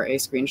photo or a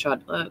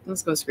screenshot.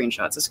 Let's go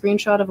screenshots. A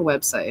screenshot of a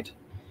website,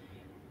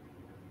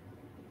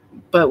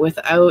 but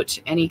without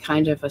any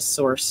kind of a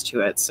source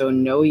to it. So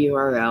no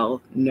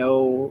URL,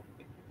 no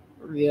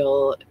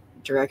real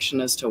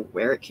direction as to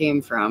where it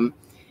came from.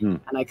 And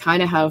I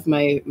kind of have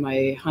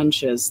my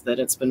hunches that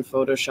it's been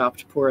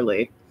photoshopped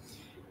poorly.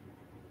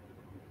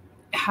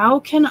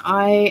 How can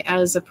I,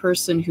 as a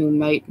person who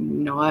might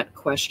not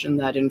question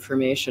that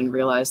information,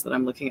 realize that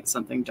I'm looking at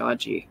something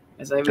dodgy?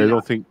 I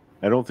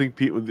don't think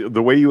people,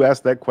 the way you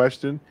asked that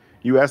question,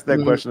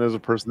 question as a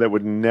person that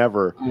would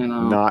never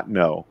not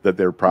know that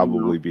they're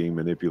probably being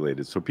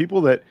manipulated. So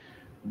people that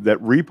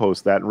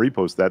repost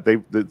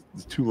that,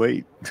 it's too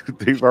late.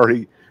 they've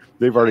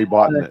already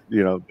bought it.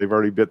 They've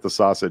already bit the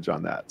sausage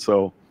on that.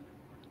 So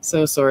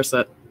source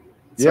it.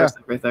 Source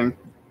everything.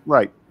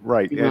 Right.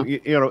 Yeah.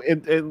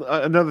 And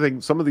another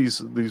thing, some of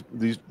these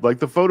like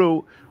the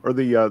photo or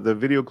the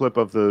video clip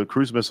of the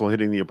cruise missile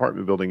hitting the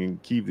apartment building in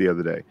Kyiv the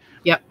other day.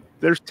 Yep.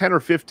 There's 10 or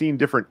 15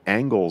 different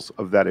angles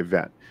of that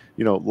event.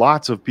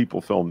 Lots of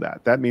people filmed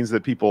that. That means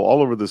that people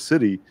all over the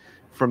city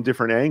from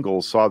different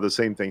angles saw the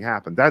same thing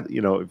happen. That,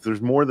 if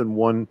there's more than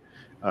one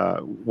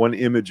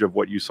image of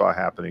what you saw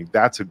happening,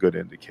 that's a good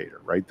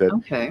indicator, right? That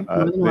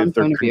if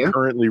they're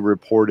concurrently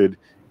reported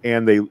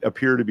and they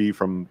appear to be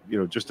from,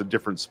 just a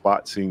different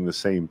spot seeing the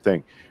same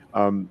thing.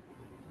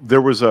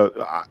 There was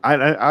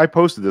I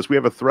posted this. We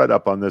have a thread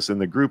up on this in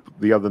the group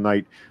the other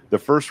night. The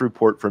first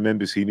report from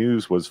NBC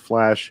News was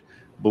flash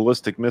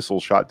ballistic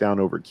missile shot down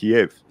over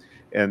Kiev.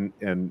 And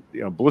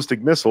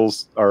ballistic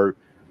missiles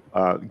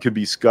could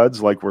be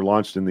Scuds like were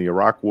launched in the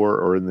Iraq War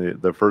or in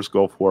the first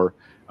Gulf War,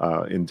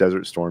 in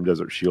Desert Storm,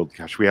 Desert Shield.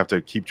 Gosh, we have to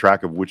keep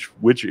track of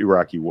which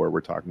Iraqi war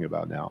we're talking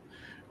about now.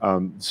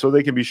 So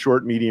they can be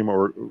short, medium,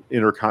 or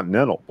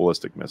intercontinental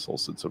ballistic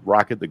missiles. It's a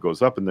rocket that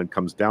goes up and then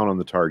comes down on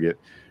the target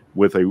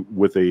with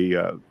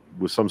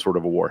some sort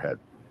of a warhead.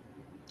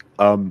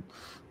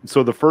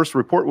 So the first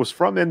report was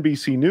from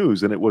NBC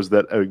News, and it was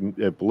that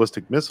a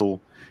ballistic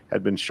missile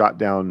had been shot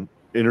down,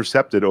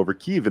 intercepted over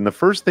Kyiv. And the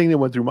first thing that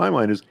went through my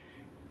mind is,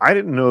 I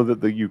didn't know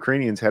that the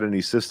Ukrainians had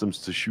any systems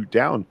to shoot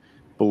down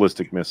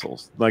ballistic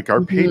missiles. Like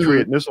our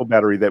Patriot missile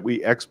battery that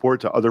we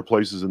export to other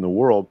places in the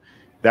world,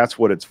 that's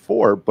what it's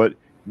for. But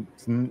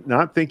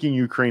not thinking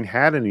Ukraine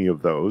had any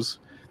of those,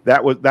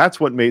 that's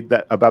what made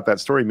that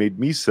story made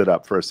me sit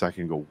up for a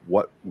second and go,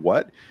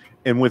 what?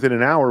 And within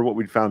an hour, what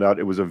we found out,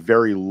 it was a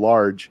very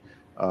large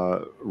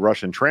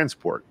Russian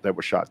transport that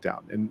was shot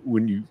down. And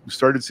when you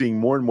started seeing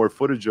more and more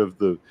footage of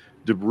the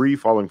debris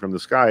falling from the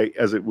sky,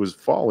 as it was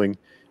falling,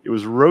 it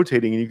was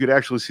rotating, and you could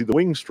actually see the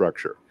wing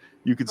structure.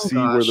 You could see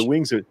where the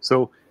wings are.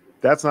 So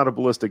that's not a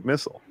ballistic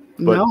missile.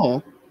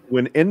 But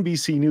when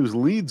NBC News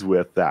leads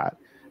with that,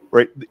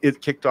 right,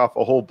 it kicked off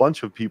a whole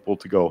bunch of people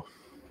to go,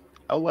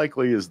 how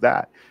likely is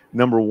that?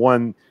 Number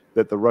one,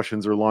 that the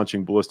Russians are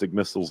launching ballistic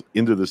missiles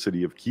into the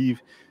city of Kyiv.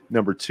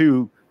 Number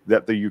two,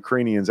 that the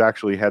Ukrainians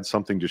actually had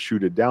something to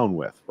shoot it down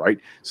with, right?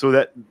 So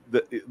that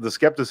the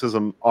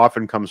skepticism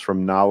often comes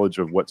from knowledge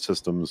of what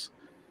systems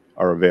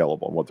are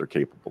available and what they're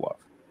capable of.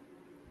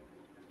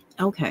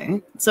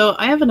 Okay, so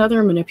I have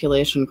another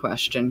manipulation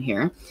question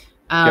here.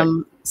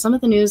 Some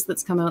of the news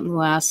that's come out in the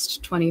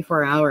last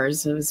 24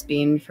 hours has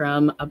been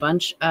from a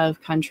bunch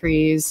of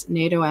countries,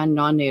 NATO and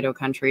non-NATO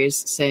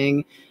countries,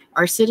 saying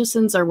our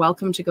citizens are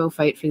welcome to go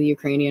fight for the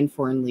Ukrainian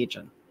Foreign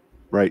Legion.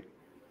 Right.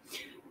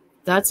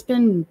 That's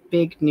been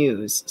big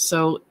news.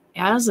 So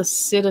as a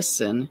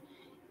citizen,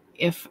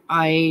 if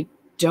I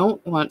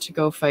don't want to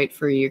go fight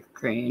for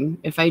Ukraine,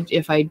 if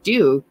I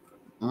do,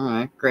 all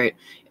right, great.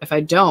 If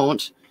I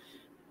don't,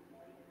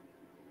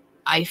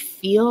 I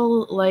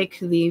feel like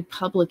the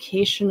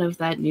publication of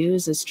that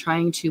news is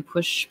trying to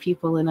push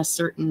people in a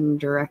certain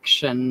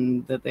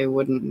direction that they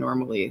wouldn't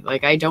normally.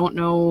 Like, I don't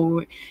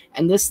know,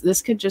 and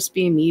this could just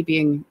be me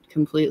being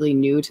completely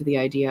new to the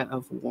idea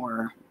of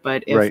war.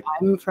 But if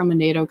I'm from a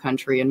NATO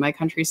country and my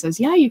country says,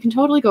 yeah, you can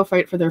totally go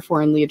fight for their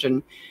Foreign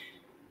Legion,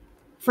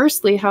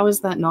 firstly, how is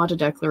that not a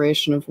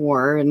declaration of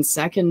war? And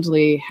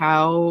secondly,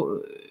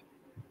 how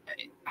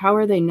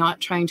are they not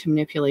trying to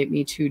manipulate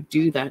me to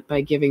do that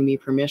by giving me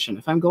permission?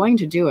 If I'm going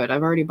to do it,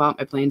 I've already bought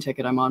my plane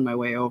ticket. I'm on my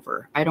way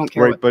over. I don't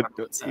care what the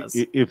government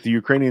says. If the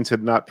Ukrainians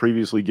had not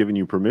previously given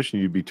you permission,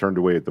 you'd be turned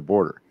away at the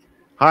border.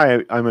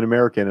 Hi, I'm an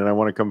American and I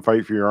want to come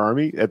fight for your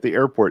army. At the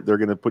airport, they're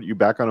going to put you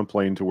back on a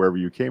plane to wherever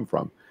you came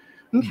from.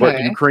 Okay.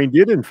 But Ukraine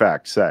did, in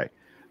fact, say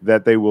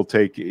that they will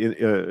take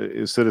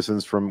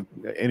citizens from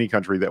any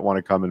country that want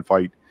to come and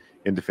fight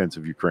in defense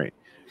of Ukraine.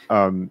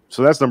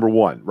 So that's number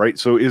one, right?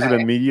 So is it a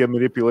media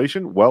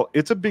manipulation? Well,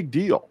 it's a big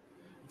deal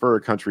for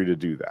a country to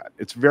do that.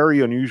 It's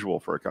very unusual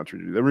for a country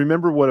to do that.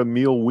 Remember what a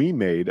meal we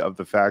made of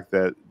the fact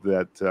that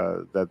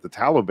the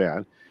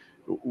Taliban,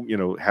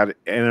 had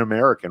an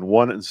American,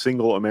 one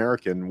single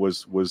American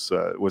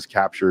was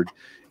captured,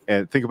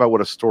 and think about what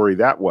a story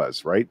that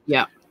was, right?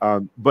 Yeah.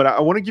 But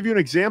I want to give you an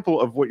example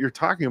of what you're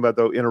talking about,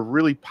 though, in a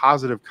really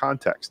positive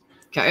context.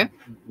 Okay.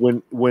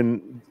 When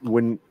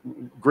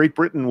Great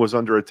Britain was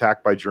under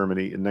attack by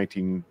Germany in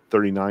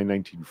 1939,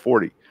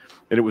 1940,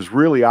 and it was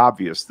really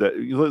obvious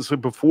that,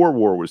 before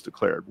war was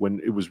declared,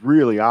 when it was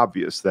really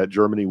obvious that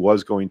Germany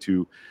was going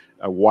to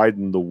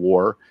widen the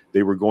war,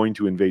 they were going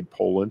to invade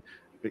Poland.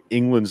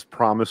 England's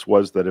promise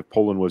was that if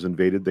Poland was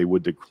invaded, they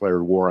would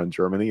declare war on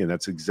Germany, and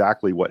that's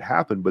exactly what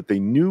happened. But they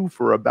knew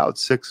for about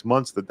 6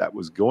 months that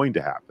was going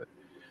to happen.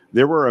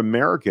 There were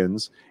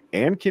Americans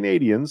and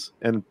Canadians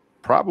and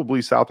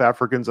probably South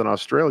Africans and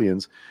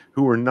Australians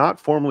who were not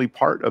formally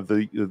part of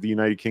the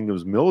United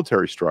Kingdom's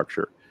military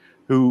structure,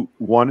 who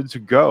wanted to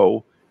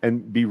go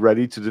and be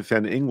ready to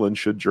defend England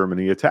should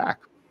Germany attack.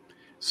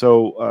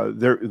 So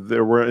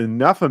there were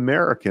enough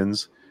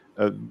Americans,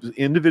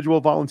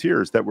 individual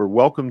volunteers, that were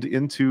welcomed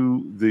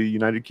into the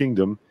United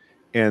Kingdom,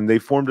 and they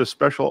formed a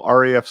special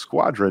RAF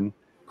squadron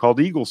called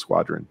Eagle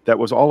Squadron that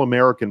was all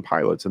American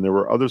pilots, and there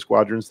were other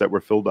squadrons that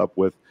were filled up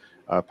with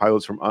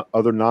pilots from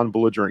other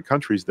non-belligerent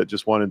countries that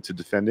just wanted to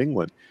defend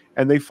England.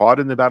 And they fought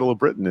in the Battle of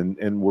Britain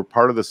and were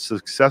part of the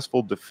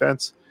successful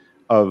defense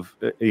of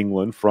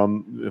England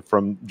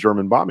from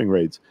German bombing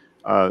raids.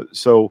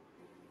 So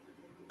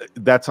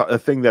that's a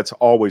thing that's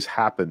always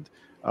happened.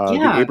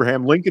 The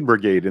Abraham Lincoln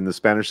Brigade in the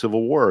Spanish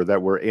Civil War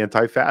that were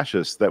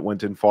anti-fascists that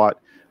went and fought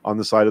on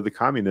the side of the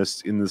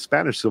communists in the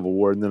Spanish Civil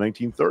War in the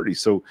 1930s.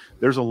 So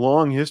there's a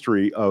long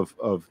history of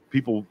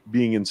people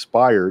being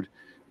inspired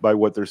by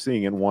what they're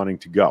seeing and wanting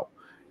to go.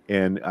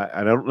 And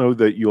I don't know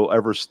that you'll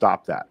ever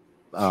stop that.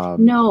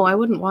 No, I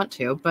wouldn't want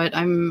to, but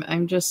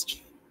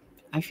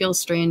I feel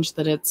strange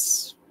that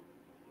it's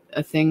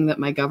a thing that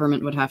my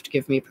government would have to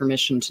give me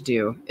permission to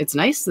do. It's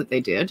nice that they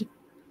did.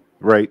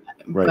 Right.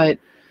 But,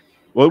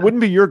 well, it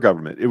wouldn't be your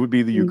government. It would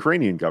be the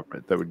Ukrainian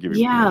government that would give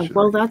you permission. Yeah,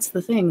 well, that's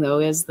the thing, though,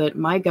 is that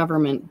my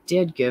government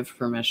did give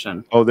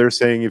permission. Oh, they're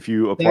saying if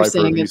you apply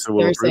for a visa,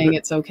 they're saying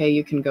it's okay,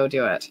 you can go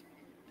do it.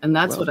 And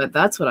that's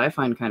what I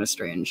find kind of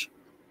strange.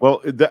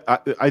 Well,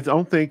 I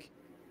don't think,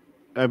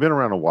 I've been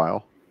around a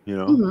while,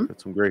 got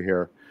some gray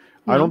hair.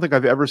 I don't think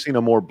I've ever seen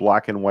a more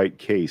black and white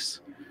case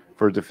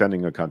for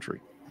defending a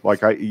country. Like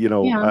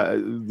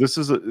this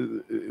is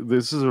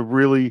a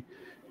really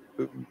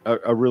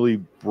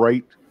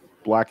bright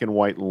black and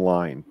white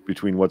line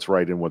between what's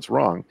right and what's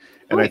wrong.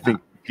 And I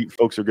think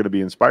folks are going to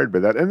be inspired by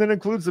that. And that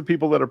includes the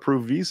people that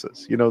approve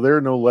visas.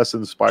 They're no less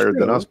inspired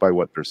than us by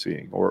what they're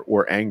seeing,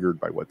 or angered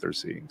by what they're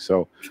seeing.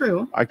 So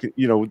I can,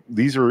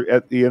 these are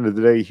at the end of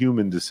the day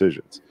human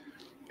decisions.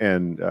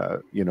 And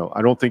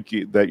I don't think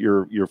that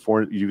you're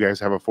foreign. You guys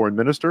have a foreign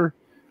minister.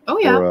 Oh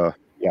yeah. Or,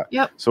 yeah.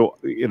 Yep. So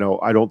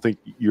I don't think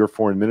your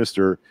foreign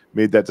minister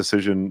made that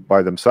decision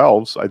by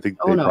themselves. I think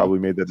they probably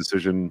made that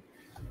decision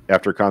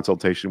after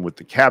consultation with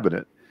the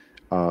cabinet.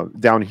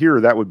 Down here,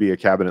 that would be a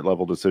cabinet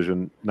level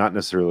decision, not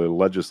necessarily a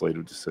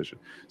legislative decision.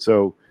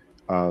 So,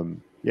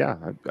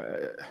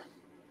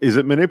 is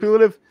it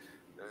manipulative?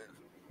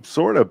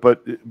 Sort of,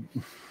 but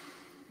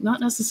not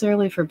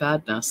necessarily for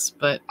badness.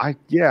 But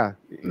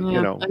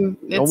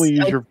only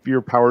use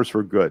your powers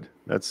for good.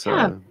 That's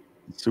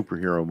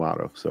superhero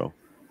motto. So,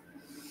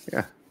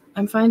 yeah.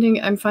 I'm finding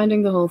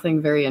the whole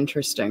thing very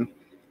interesting.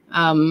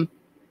 All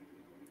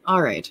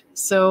right.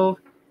 So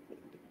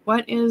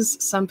what is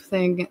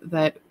something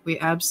that we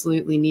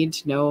absolutely need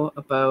to know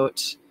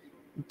about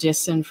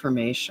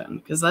disinformation?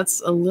 Because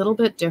that's a little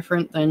bit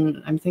different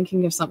than, I'm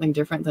thinking of something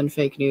different than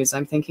fake news.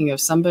 I'm thinking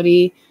of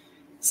somebody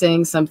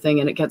saying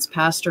something and it gets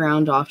passed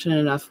around often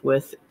enough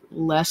with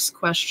less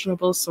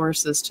questionable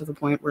sources to the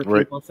point where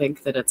Right. people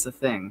think that it's a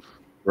thing.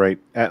 Right.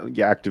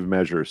 Active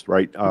measures.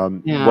 Right.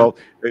 Yeah. Well,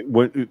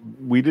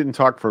 we didn't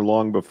talk for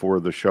long before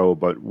the show,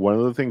 but one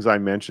of the things I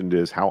mentioned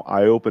is how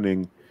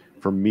eye-opening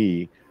for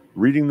me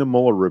reading the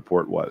Mueller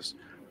report was.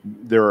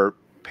 There are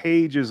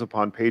pages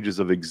upon pages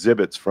of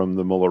exhibits from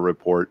the Mueller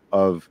report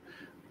of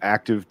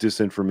active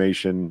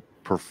disinformation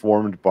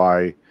performed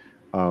by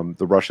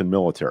the Russian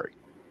military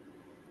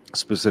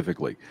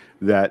specifically.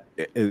 That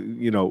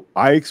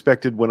I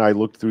expected when I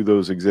looked through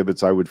those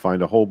exhibits I would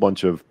find a whole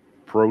bunch of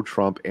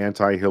pro-Trump,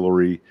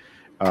 anti-Hillary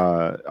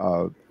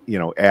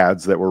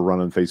ads that were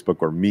run on Facebook,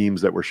 or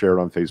memes that were shared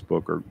on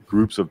Facebook, or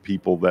groups of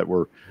people that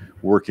were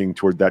working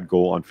toward that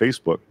goal on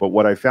Facebook. But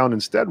what I found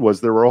instead was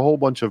there were a whole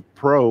bunch of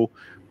pro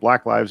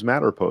Black Lives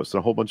Matter posts,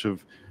 a whole bunch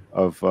of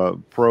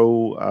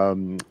pro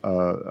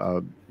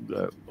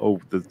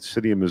the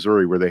city of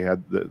Missouri where they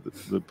had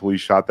the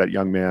police shot that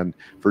young man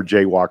for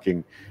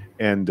jaywalking.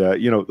 And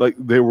like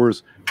there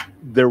was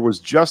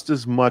just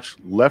as much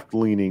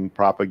left-leaning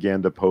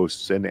propaganda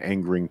posts and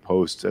angering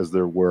posts as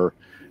there were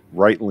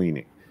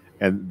right-leaning.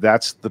 And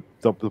that's the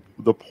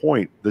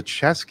point. The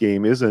chess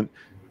game isn't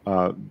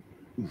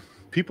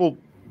people.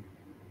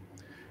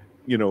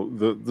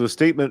 The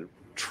statement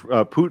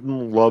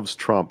Putin loves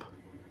Trump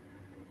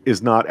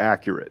is not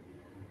accurate,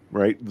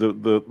 right?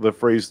 The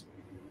phrase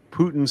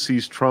Putin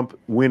sees Trump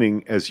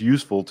winning as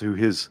useful to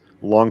his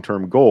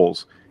long-term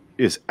goals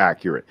is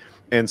accurate.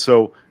 And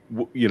so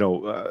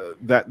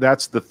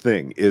that's the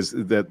thing, is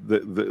that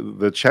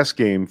the chess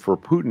game for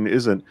Putin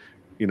isn't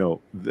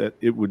that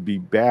it would be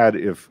bad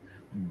if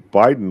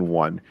Biden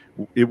won.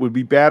 It would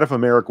be bad if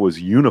America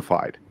was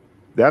unified.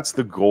 That's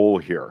the goal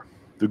here.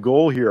 The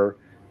goal here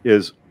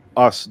is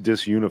us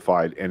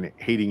disunified and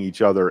hating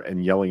each other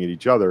and yelling at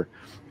each other.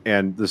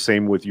 And the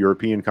same with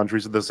European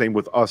countries, the same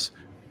with us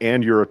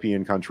and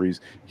European countries.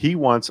 He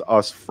wants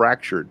us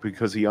fractured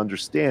because he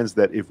understands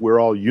that if we're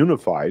all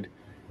unified,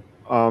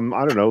 I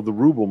don't know, the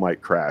ruble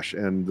might crash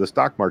and the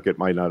stock market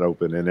might not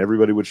open and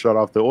everybody would shut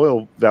off the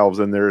oil valves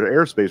in their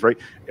airspace, right?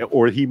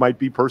 Or he might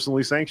be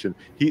personally sanctioned.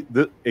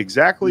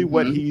 Exactly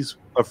what he's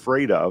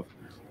afraid of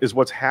is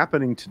what's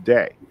happening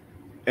today.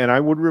 And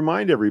I would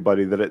remind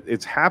everybody that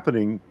it's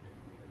happening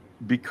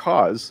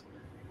because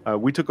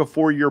we took a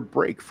 4-year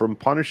break from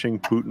punishing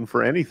Putin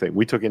for anything.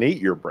 We took an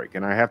 8-year break.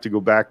 And I have to go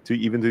back to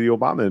even to the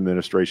Obama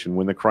administration.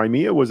 When the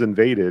Crimea was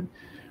invaded,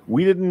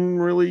 we didn't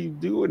really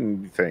do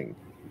anything.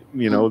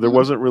 There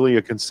wasn't really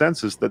a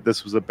consensus that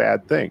this was a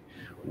bad thing.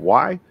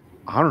 Why?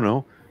 I don't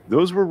know.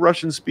 Those were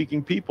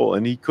Russian-speaking people,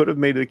 and he could have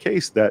made a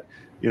case that,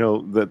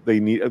 that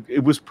they need.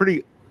 It was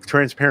pretty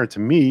transparent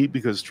to me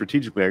because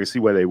strategically, I can see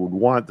why they would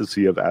want the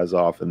Sea of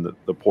Azov and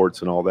the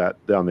ports and all that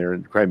down there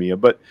in Crimea.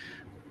 But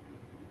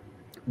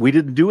we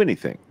didn't do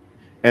anything,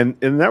 and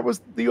that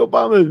was the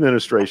Obama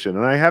administration,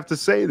 and I have to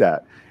say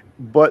that.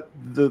 But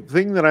the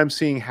thing that I'm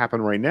seeing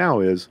happen right now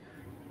is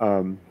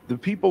the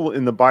people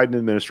in the Biden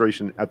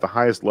administration at the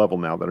highest level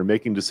now that are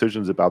making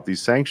decisions about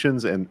these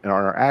sanctions and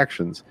our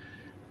actions,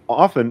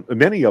 often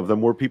many of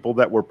them were people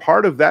that were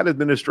part of that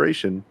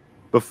administration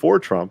before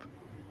Trump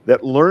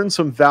that learned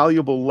some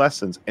valuable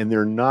lessons, and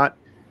they're not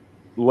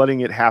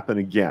letting it happen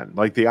again.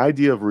 Like the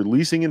idea of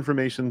releasing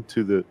information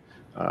to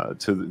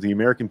the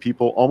American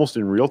people almost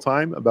in real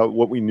time about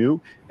what we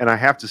knew. And I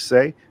have to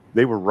say,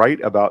 they were right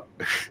about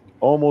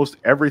almost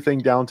everything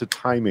down to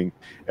timing,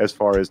 as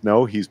far as,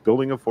 no, he's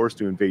building a force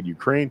to invade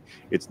Ukraine.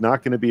 It's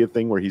not going to be a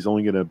thing where he's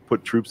only going to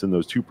put troops in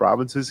those 2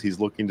 provinces. He's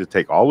looking to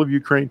take all of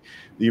Ukraine.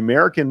 The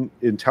American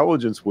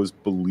intelligence was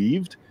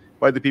believed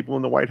by the people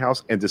in the White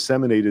House and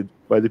disseminated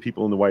by the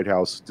people in the White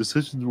House.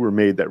 Decisions were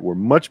made that were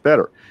much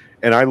better.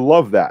 And I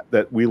love that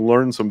we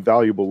learned some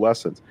valuable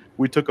lessons.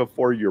 We took a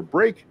 4-year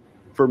break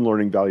from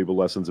learning valuable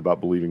lessons about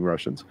believing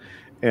Russians,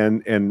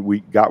 and we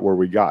got where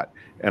we got.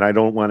 And I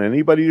don't want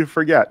anybody to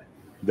forget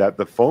that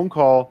the phone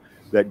call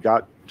that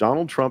got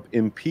Donald Trump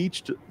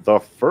impeached the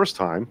first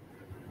time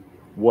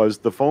was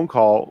the phone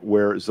call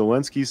where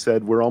Zelensky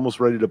said, "We're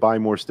almost ready to buy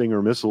more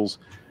Stinger missiles,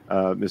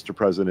 Mr.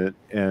 President."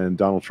 And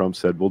Donald Trump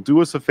said, "Well,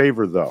 do us a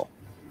favor, though."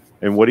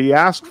 And what he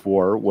asked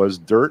for was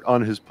dirt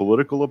on his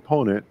political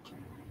opponent,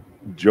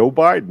 Joe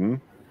Biden.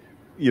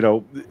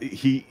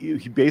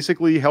 He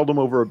basically held him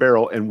over a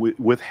barrel and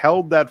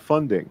withheld that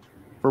funding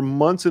for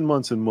months and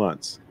months and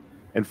months,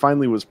 and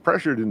finally was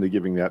pressured into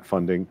giving that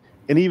funding.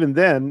 And even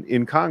then,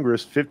 in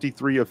Congress,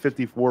 53 of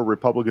 54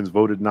 Republicans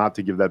voted not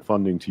to give that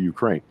funding to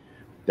Ukraine.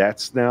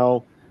 That's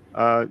now,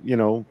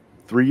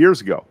 3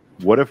 years ago.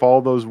 What if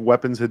all those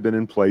weapons had been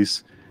in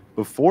place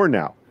before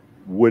now?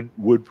 Would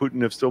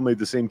Putin have still made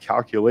the same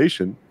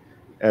calculation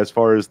as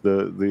far as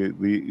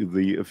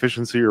the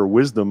efficiency or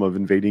wisdom of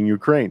invading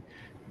Ukraine.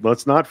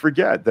 Let's not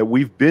forget that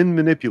we've been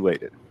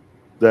manipulated,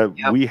 that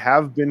Yep. we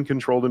have been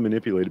controlled and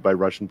manipulated by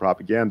Russian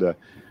propaganda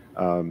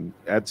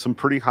at some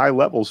pretty high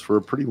levels for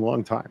a pretty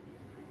long time.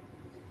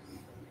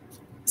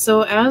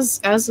 So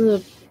as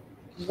a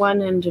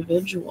one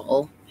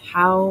individual,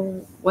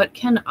 what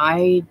can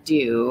I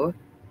do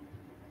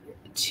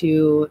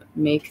to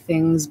make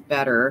things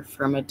better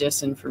from a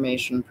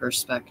disinformation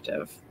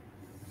perspective?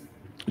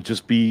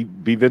 Just be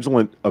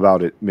vigilant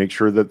about it. Make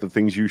sure that the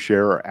things you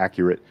share are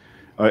accurate,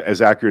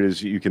 as accurate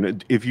as you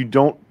can. If you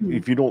don't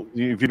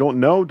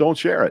know, don't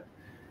share it.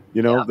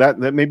 You know, that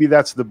maybe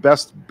that's the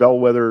best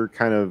bellwether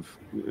kind of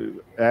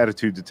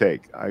attitude to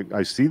take.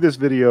 I see this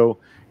video.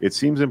 It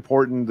seems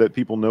important that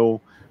people know,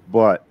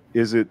 but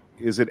is it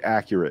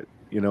accurate?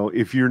 You know,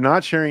 if you're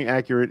not sharing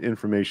accurate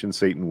information,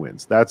 Satan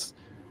wins. That's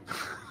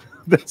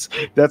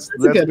that's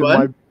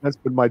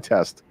been my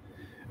test.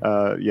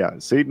 Yeah,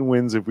 Satan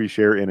wins if we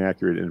share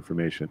inaccurate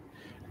information.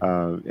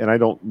 And I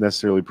don't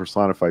necessarily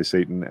personify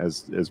Satan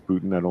as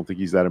Putin. I don't think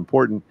he's that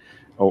important,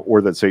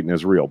 or that Satan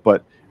is real.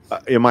 But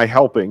am I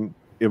helping?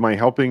 Am I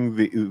helping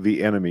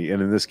the enemy?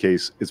 And in this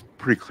case, it's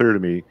pretty clear to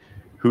me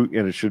who,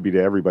 and it should be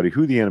to everybody,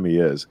 who the enemy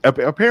is.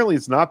 Apparently,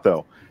 it's not,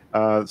 though.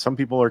 Some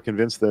people are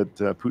convinced that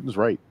Putin's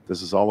right.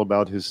 This is all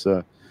about his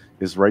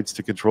rights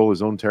to control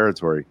his own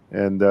territory.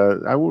 And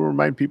I will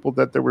remind people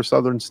that there were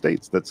southern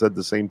states that said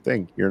the same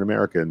thing here in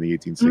America in the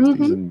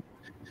 1860s.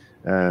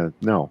 And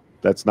no,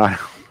 that's not.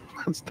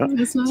 It's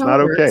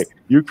not okay.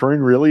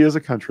 Ukraine really is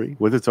a country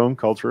with its own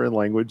culture and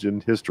language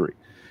and history.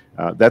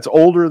 That's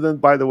older than,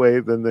 by the way,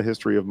 than the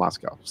history of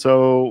Moscow.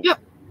 So,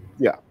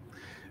 yeah.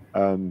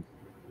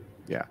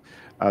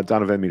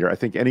 Donovan Meter, I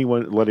think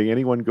letting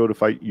anyone go to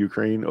fight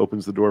Ukraine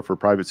opens the door for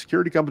private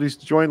security companies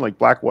to join, like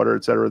Blackwater,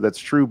 et cetera. That's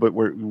true, but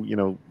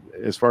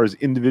as far as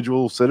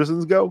individual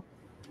citizens go,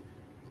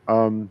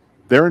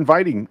 they're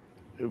inviting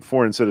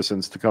foreign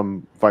citizens to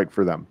come fight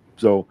for them.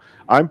 So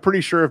I'm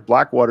pretty sure if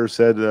Blackwater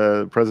said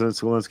President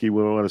Zelensky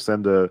would want to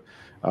send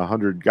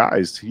 100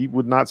 guys, he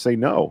would not say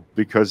no,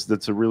 because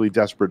that's a really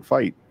desperate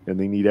fight and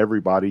they need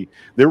everybody.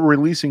 They're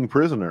releasing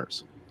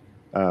prisoners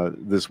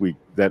this week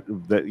that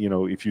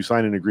if you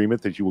sign an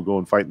agreement that you will go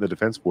and fight in the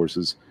defense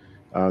forces,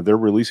 they're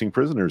releasing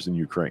prisoners in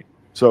Ukraine.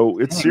 So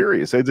it's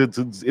serious. It's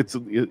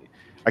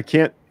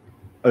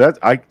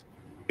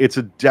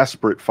a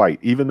desperate fight.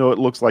 Even though it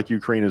looks like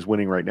Ukraine is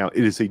winning right now,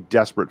 it is a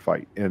desperate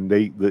fight, and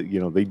they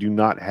do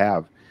not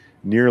have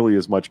nearly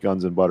as much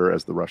guns and butter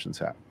as the Russians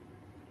have.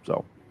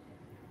 So,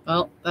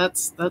 well,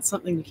 that's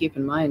something to keep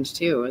in mind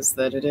too, is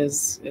that it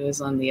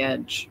is on the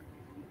edge.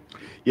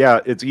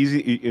 Yeah, it's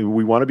easy.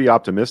 We want to be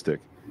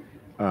optimistic,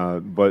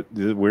 but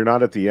we're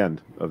not at the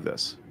end of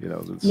this.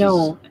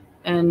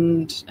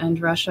 And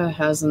Russia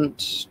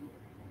hasn't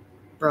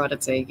brought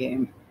its A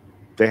game.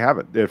 They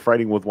haven't. They're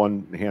fighting with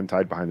one hand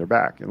tied behind their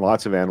back, and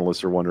lots of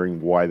analysts are wondering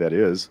why that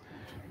is.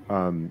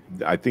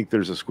 I think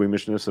there's a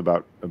squeamishness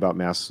about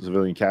mass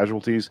civilian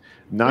casualties,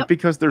 not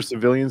because they're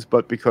civilians,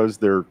 but because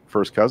they're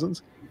first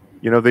cousins.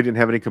 They didn't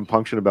have any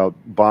compunction about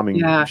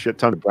bombing a shit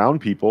ton of brown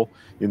people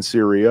in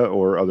Syria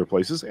or other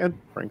places, and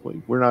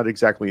frankly, we're not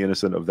exactly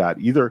innocent of that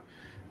either.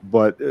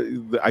 But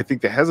I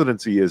think the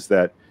hesitancy is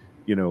that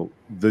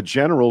the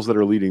generals that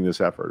are leading this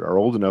effort are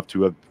old enough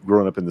to have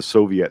grown up in the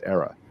Soviet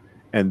era,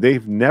 and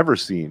they've never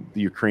seen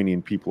the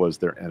Ukrainian people as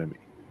their enemy,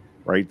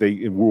 right?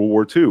 In World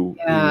War II,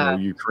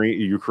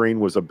 Ukraine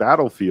was a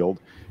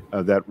battlefield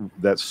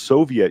that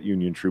Soviet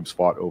Union troops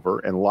fought over,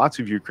 and lots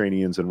of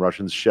Ukrainians and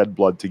Russians shed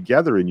blood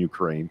together in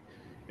Ukraine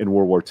in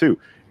World War II.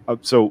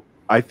 So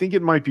I think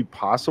it might be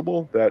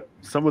possible that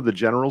some of the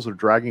generals are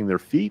dragging their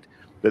feet,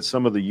 that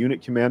some of the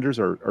unit commanders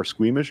are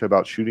squeamish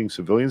about shooting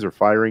civilians or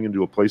firing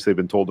into a place they've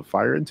been told to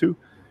fire into.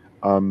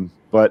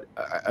 But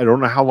I don't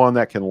know how long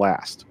that can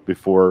last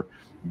before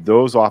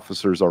those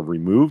officers are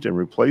removed and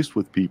replaced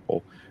with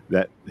people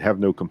that have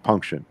no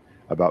compunction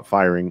about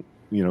firing,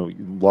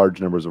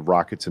 large numbers of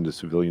rockets into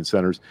civilian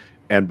centers.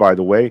 And by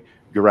the way,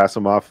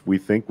 Gerasimov, we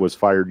think, was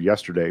fired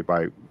yesterday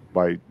by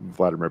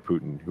Vladimir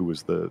Putin, who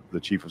was the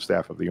chief of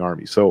staff of the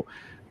army. So,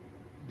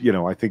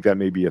 I think that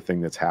may be a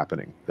thing that's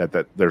happening,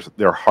 that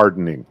they're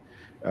hardening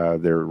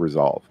their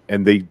resolve.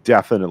 And they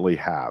definitely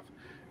have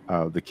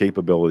the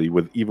capability,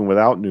 even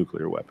without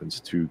nuclear weapons,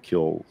 to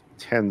kill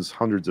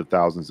hundreds of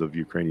thousands of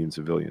Ukrainian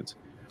civilians.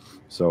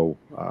 So,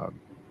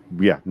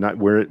 we're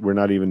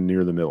not even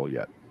near the middle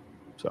yet.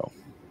 So,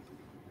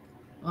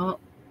 well,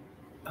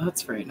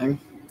 that's frightening.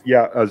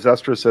 Yeah,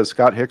 Zestra says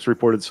Scott Hicks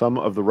reported some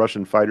of the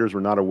Russian fighters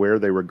were not aware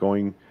they were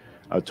going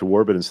to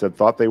war, but instead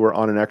thought they were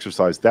on an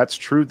exercise. That's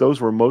true. Those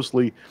were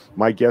mostly,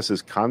 my guess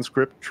is,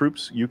 conscript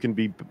troops. You can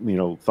be,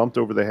 thumped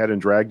over the head and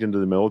dragged into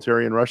the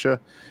military in Russia.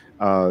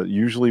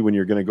 Usually when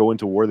you're going to go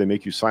into war, they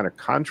make you sign a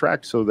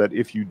contract so that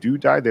if you do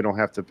die, they don't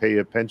have to pay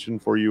a pension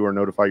for you or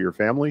notify your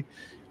family.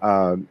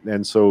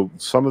 And so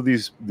some of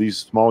these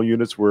small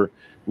units were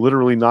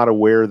literally not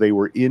aware they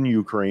were in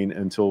Ukraine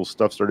until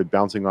stuff started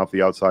bouncing off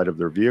the outside of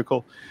their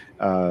vehicle,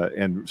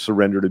 and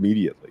surrendered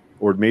immediately.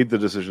 or made the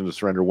decision to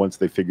surrender once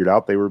they figured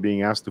out they were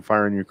being asked to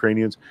fire on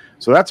Ukrainians.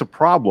 So that's a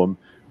problem.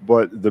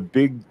 But the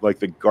big, like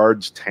the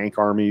Guards tank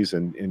armies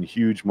and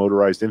huge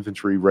motorized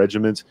infantry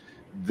regiments,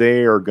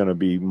 they are going to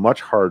be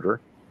much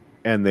harder,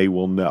 and they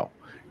will know.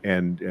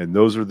 And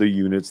those are the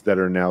units that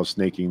are now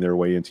snaking their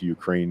way into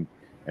Ukraine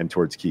and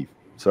towards Kyiv.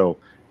 So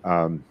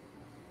I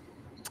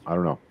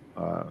don't know.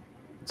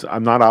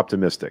 I'm not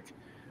optimistic.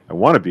 I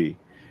want to be,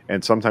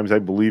 and sometimes I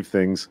believe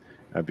things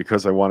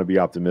because I want to be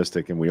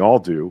optimistic, and we all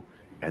do.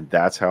 And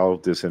that's how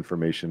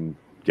disinformation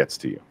gets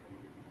to you.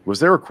 Was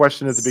there a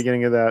question at the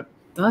beginning of that?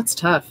 That's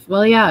tough.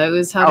 Well, yeah, it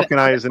was how can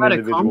I, as an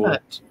individual,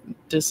 combat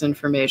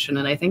disinformation,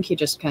 and I think he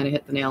just kind of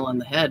hit the nail on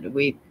the head.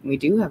 We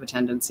do have a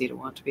tendency to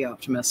want to be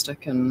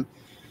optimistic, and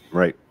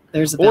right.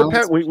 There's a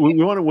balance.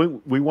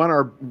 We want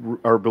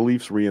our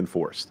beliefs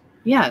reinforced.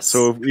 Yes.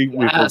 So if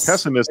we're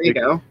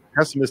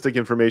pessimistic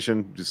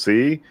information,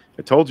 see,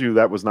 I told you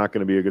that was not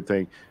going to be a good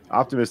thing.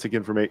 Optimistic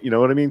information, you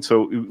know what I mean?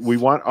 So we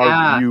want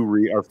our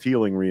our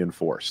feeling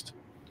reinforced.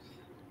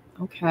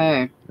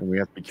 Okay. And we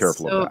have to be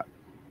careful of that.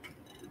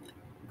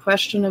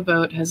 Question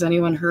about, has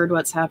anyone heard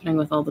what's happening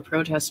with all the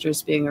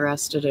protesters being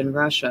arrested in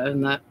Russia?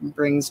 And that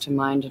brings to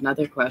mind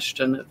another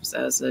question of,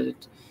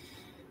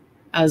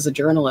 as a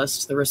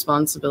journalist, the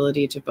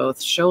responsibility to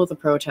both show the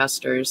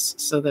protesters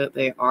so that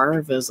they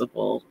are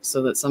visible,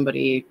 so that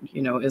somebody,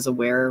 is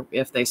aware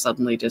if they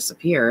suddenly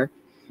disappear.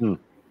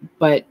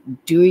 But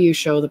do you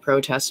show the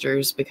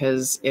protesters?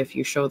 Because if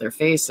you show their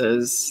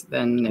faces,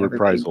 then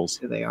everybody knows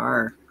who they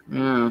are.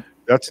 Yeah.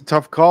 That's a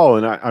tough call,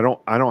 and I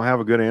don't have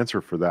a good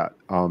answer for that.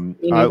 I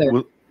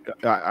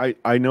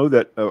know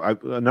that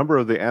a number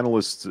of the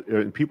analysts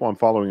and people I'm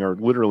following are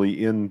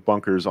literally in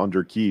bunkers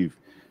under Kyiv.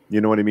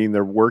 You know what I mean?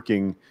 They're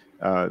working.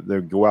 They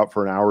go out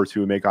for an hour or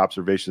two and make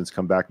observations,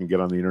 come back and get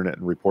on the internet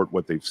and report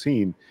what they've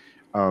seen.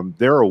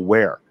 They're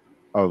aware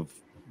of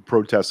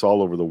protests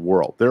all over the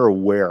world. They're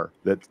aware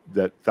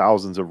that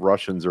thousands of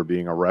Russians are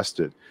being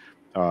arrested.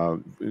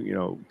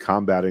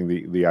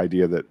 Combating the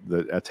idea that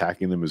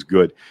attacking them is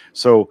good.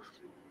 So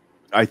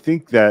I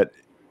think that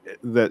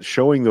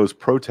showing those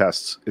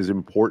protests is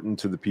important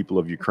to the people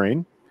of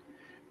Ukraine.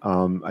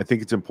 I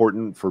think it's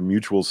important for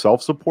mutual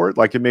self-support.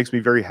 Like, it makes me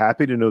very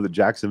happy to know that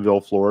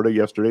Jacksonville, Florida,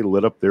 yesterday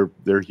lit up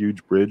their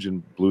huge bridge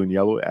in blue and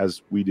yellow,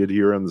 as we did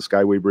here on the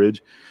Skyway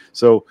Bridge.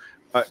 So,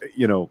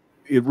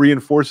 it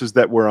reinforces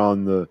that we're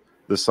on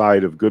the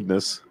side of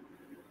goodness.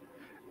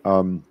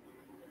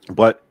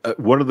 But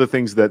one of the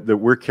things that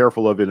we're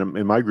careful of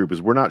in my group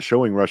is we're not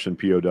showing Russian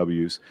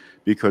POWs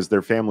because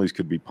their families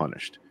could be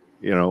punished.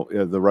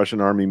 The Russian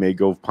army may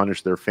go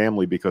punish their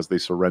family because they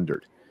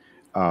surrendered.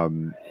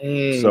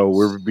 So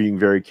we're being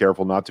very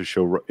careful not to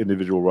show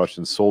individual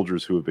Russian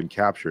soldiers who have been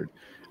captured.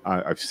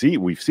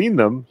 We've seen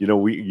them.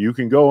 You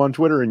can go on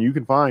Twitter and you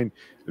can find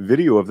a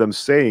video of them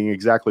saying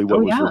exactly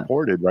what was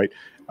reported, right?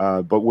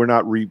 But we're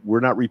not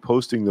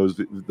reposting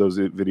those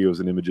videos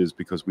and images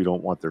because we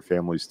don't want their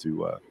families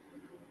to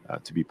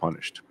be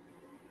punished.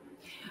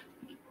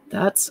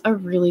 That's a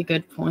really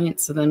good point.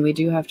 So then we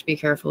do have to be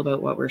careful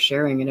about what we're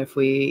sharing. And if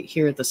we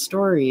hear the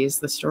stories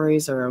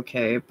are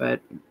okay,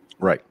 but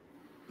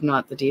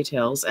not the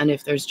details. And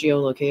if there's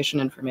geolocation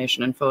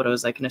information and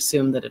photos, I can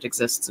assume that it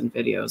exists in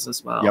videos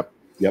as well.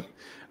 Yep.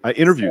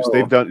 Interviews. So,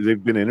 they've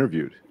been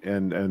interviewed,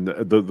 and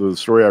the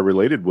story I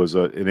related was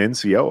an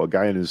NCO, a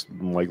guy in his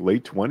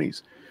late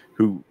 20s,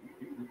 who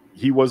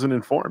he wasn't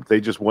informed. They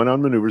just went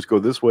on maneuvers, go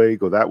this way,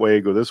 go that way,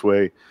 go this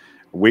way,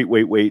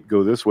 wait,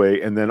 go this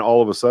way, and then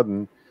all of a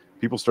sudden,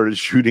 people started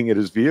shooting at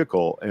his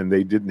vehicle, and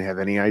they didn't have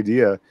any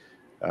idea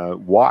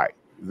why.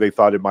 They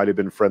thought it might have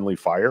been friendly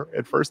fire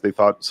at first. They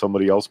thought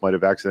somebody else might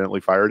have accidentally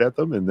fired at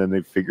them, and then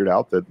they figured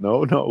out that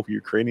no,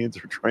 Ukrainians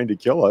are trying to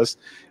kill us,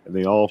 and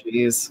they all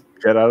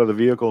get out of the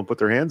vehicle and put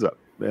their hands up,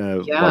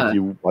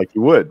 like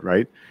you would,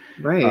 right?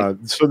 Right.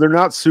 So they're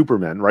not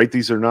supermen, right?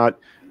 These are not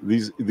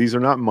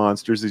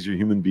monsters. These are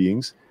human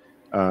beings.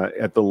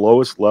 At the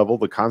lowest level,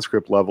 the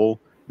conscript level,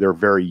 they're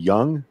very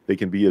young. They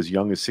can be as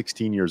young as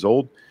 16 years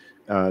old.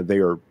 They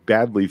are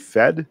badly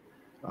fed.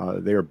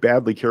 They are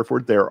badly cared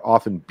for. They are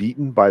often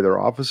beaten by their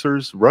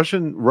officers.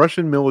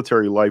 Russian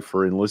military life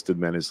for enlisted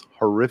men is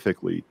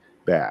horrifically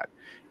bad.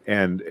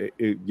 And,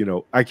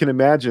 I can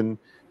imagine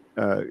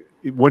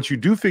once you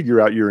do figure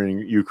out you're in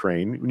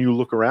Ukraine, when you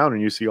look around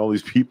and you see all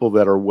these people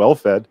that are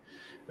well-fed,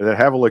 that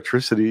have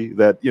electricity,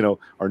 that,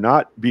 are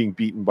not being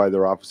beaten by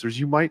their officers,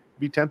 you might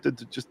be tempted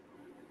to just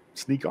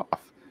sneak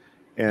off.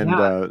 And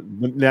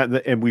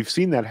and we've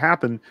seen that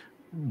happen.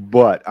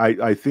 But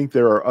I think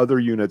there are other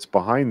units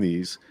behind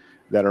these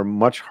that are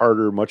much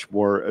harder, much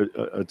more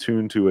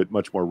attuned to it,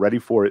 much more ready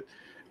for it.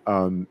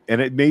 And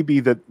it may be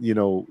that,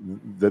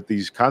 that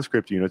these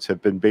conscript units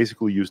have been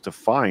basically used to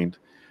find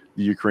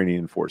the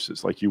Ukrainian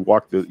forces. Like you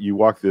walk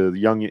the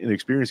young,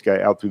 inexperienced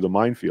guy out through the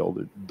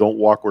minefield. Don't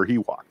walk where he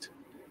walked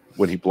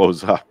when he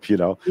blows up,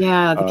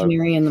 Yeah, the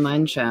canary in the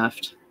mine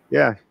shaft.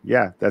 Yeah.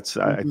 That's,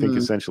 I think,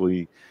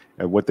 essentially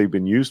what they've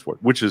been used for,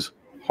 which is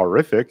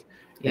horrific.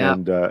 Yeah.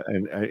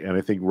 And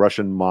I think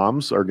Russian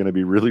moms are going to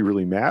be really,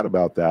 really mad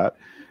about that.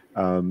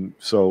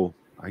 So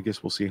I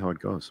guess we'll see how it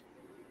goes.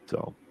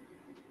 So,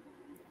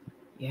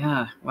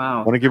 yeah,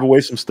 wow. Want to give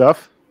away some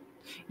stuff?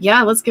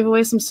 Yeah, let's give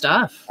away some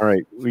stuff. All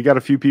right, we got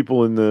a few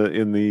people in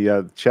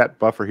the chat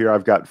buffer here.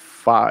 I've got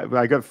 5.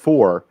 I got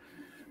 4.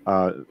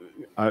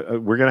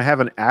 We're gonna have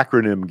an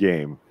acronym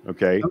game,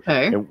 okay?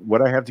 Okay. And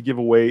what I have to give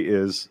away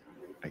is,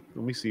 let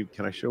me see.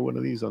 Can I show one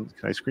of these on?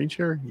 Can I screen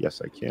share?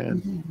 Yes, I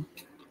can.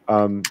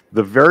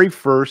 The very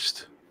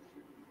first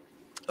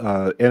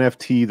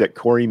NFT that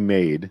Corey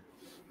made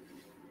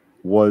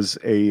was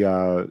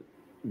a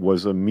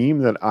meme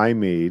that I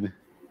made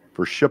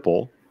for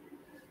Schipul.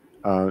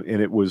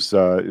 And it was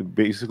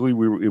basically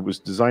it was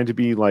designed to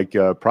be like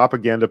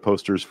propaganda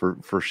posters for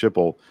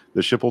Schipul,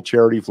 the Schipul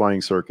Charity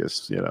Flying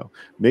Circus. You know,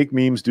 make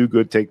memes, do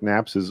good, take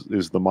naps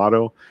is the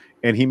motto.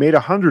 And he made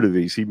 100 of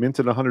these. He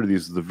minted 100 of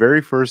these. The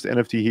very first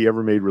NFT he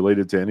ever made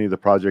related to any of the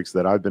projects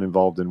that I've been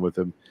involved in with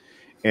him.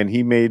 And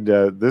he made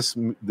this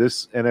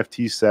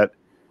NFT set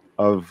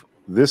of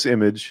this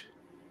image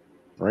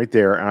right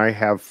there. And I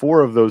have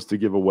 4 of those to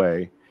give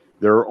away.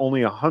 There are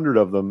only 100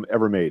 of them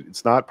ever made.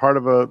 It's not part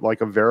of a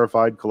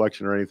verified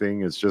collection or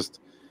anything. It's just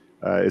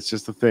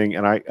a thing.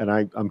 And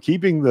I'm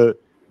keeping the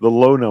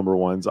low number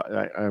ones.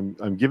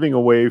 I'm giving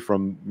away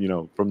from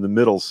the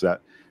middle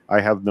set. I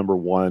have number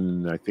 1.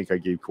 And I think I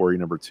gave Corey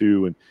number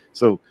 2, and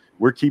so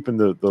we're keeping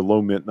the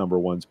low mint number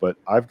ones. But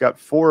I've got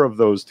 4 of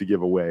those to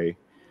give away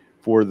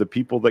for the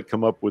people that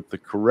come up with the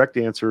correct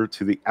answer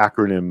to the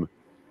acronym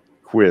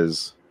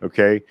quiz.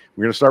 Okay,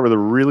 we're going to start with a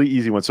really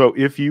easy one. So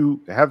if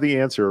you have the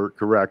answer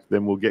correct,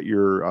 then we'll get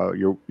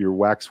your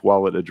Wax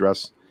wallet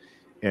address,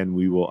 and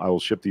I will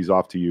ship these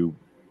off to you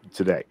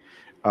today.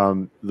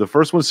 The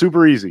first one's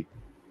super easy.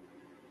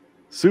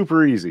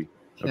 Super easy.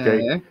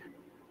 Okay.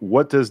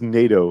 What does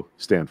NATO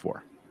stand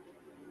for?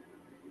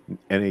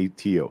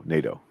 NATO.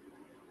 NATO.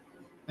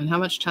 And how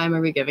much time are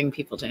we giving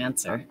people to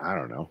answer? I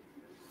don't know.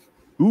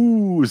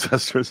 Ooh,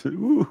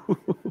 ooh.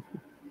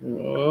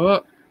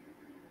 Whoa.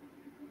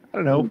 I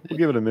don't know. We'll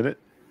give it a minute.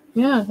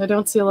 Yeah, I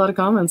don't see a lot of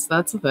comments.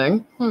 That's the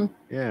thing.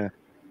 Yeah.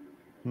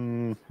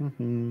 I'm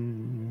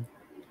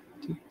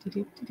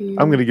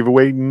going to give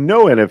away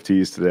no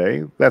NFTs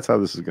today. That's how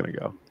this is going to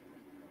go.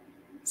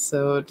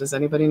 So does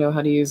anybody know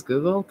how to use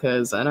Google?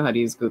 Because I know how to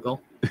use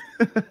Google.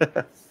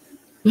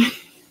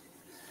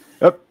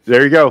 Oh,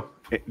 there you go.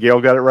 Gail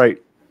got it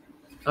right.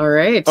 All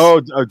right. Oh,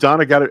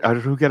 Donna got it.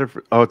 Who got it?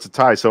 Oh, it's a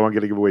tie, so I'm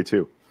going to give away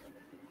 2.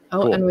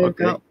 Oh, cool. And we've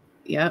got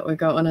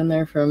one in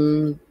there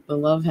from the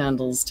love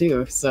handles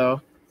too.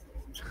 So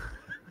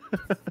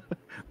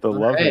the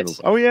love handles.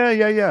 Oh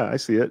yeah. I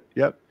see it.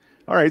 Yep.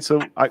 All right.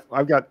 So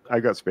I've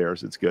got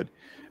spares. It's good.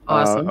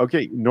 Awesome.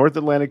 Okay. North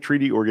Atlantic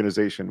Treaty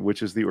Organization,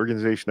 which is the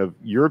organization of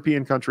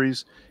European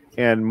countries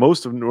and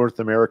most of North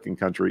American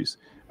countries,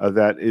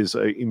 that is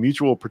a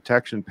mutual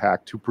protection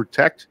pact to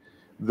protect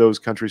those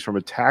countries from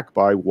attack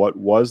by what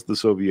was the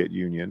Soviet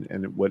Union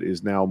and what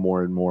is now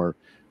more and more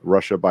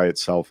Russia by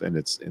itself and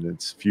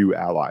its few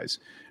allies.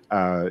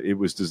 It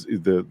was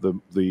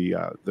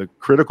the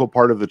critical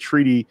part of the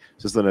treaty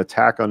says that an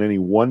attack on any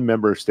one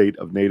member state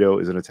of NATO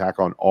is an attack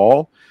on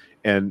all.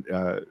 And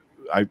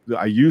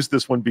I use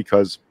this one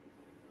because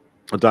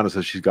Donna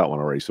says she's got one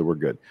already, so we're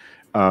good.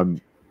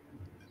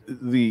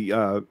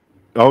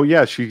 Oh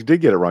yeah, she did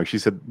get it wrong. She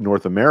said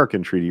North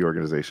American Treaty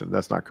Organization.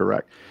 That's not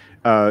correct.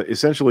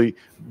 Essentially,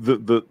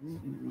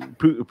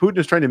 Putin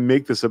is trying to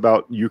make this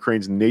about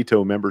Ukraine's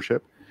NATO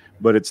membership,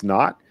 but it's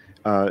not.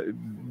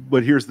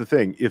 But here's the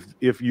thing: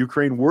 if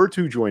Ukraine were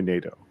to join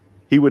NATO,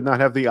 he would not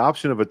have the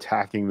option of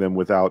attacking them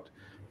without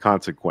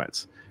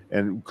consequence.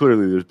 And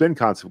clearly, there's been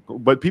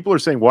consequence. But people are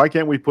saying, why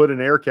can't we put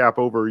an air cap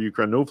over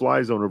Ukraine,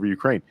 no-fly zone over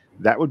Ukraine?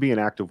 That would be an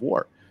act of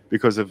war.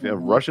 Because if a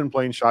Russian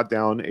plane shot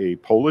down a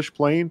Polish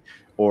plane,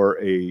 or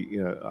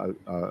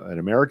an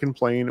American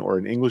plane, or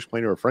an English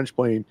plane, or a French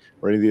plane,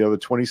 or any of the other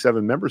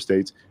 27 member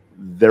states,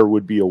 there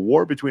would be a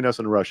war between us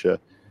and Russia,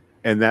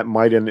 and that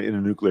might end in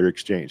a nuclear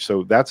exchange.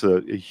 So that's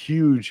a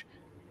huge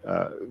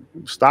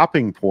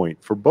stopping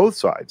point for both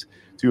sides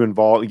to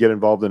get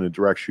involved in a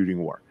direct shooting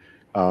war.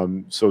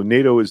 So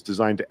NATO is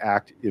designed to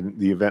act in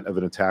the event of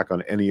an attack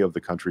on any of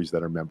the countries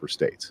that are member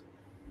states,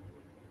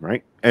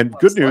 right? And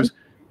good news,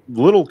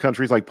 little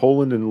countries like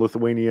Poland and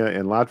Lithuania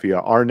and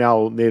Latvia are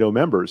now NATO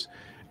members.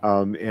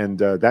 And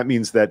that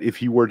means that if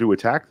he were to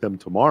attack them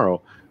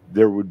tomorrow,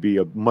 there would be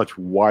a much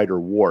wider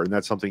war. And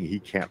that's something he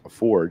can't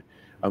afford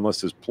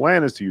unless his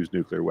plan is to use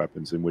nuclear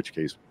weapons, in which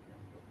case,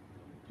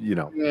 we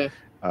don't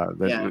want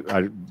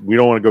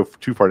to go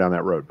too far down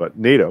that road. But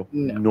NATO,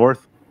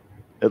 North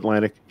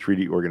Atlantic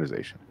Treaty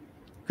Organization.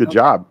 Good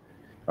job.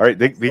 All right.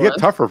 They get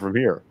tougher from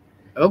here.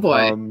 Oh,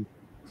 boy. All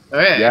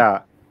right.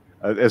 Yeah.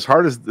 As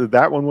hard as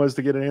that one was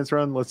to get an answer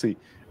on, let's see.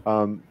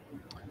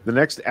 The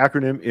next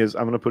acronym is,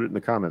 I'm going to put it in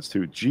the comments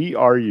too,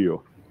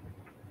 GRU.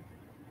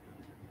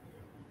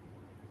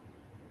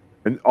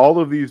 And all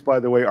of these, by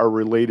the way, are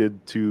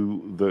related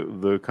to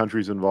the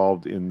countries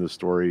involved in the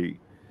story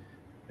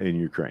in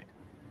Ukraine.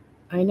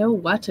 I know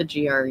what a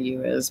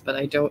GRU is, but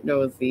I don't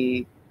know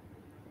the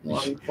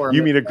long form.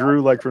 You mean a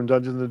GRU like from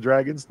Dungeons and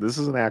Dragons? This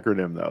is an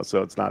acronym, though,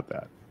 so it's not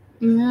that.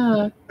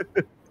 Yeah.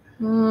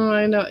 Oh,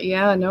 I know.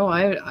 Yeah, no,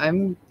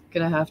 I'm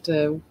gonna have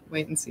to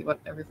wait and see what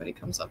everybody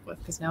comes up with,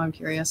 because now I'm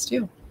curious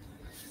too.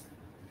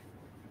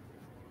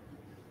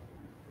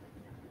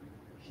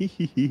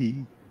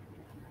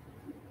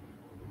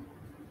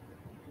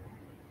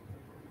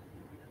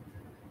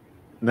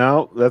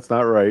 No, that's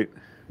not right.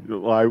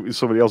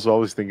 Somebody else is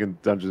always thinking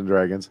Dungeons and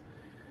Dragons.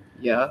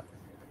 Yeah.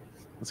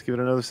 Let's give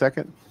it another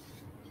second.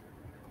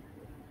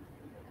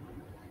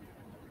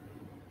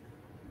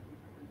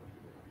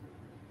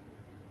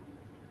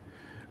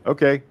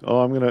 Okay. Oh,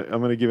 I'm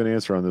gonna give an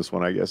answer on this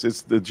one. I guess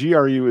it's the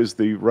GRU is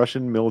the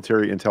Russian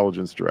Military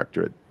Intelligence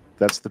Directorate.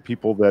 That's the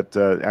people that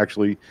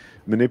actually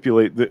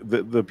manipulate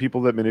the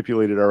people that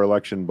manipulated our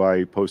election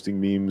by posting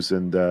memes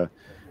and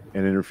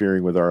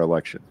interfering with our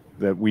election.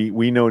 That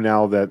we know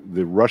now that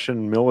the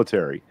Russian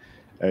military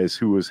is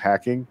who was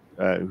hacking,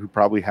 who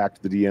probably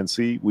hacked the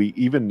DNC. We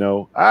even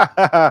know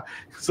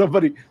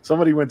somebody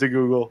went to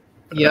Google.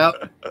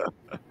 Yep.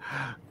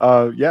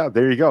 Yeah,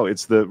 there you go.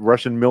 It's the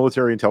Russian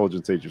Military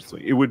Intelligence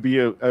Agency. It would be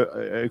a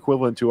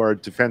equivalent to our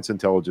Defense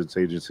Intelligence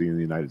Agency in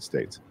the United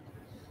States.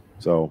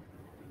 So,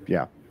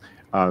 yeah.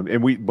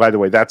 And we, by the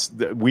way,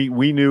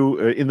 we knew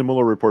in the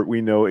Mueller report, we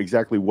know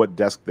exactly what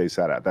desk they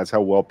sat at. That's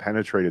how well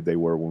penetrated they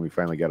were when we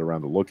finally got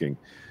around to looking.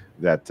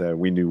 That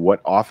we knew what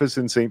office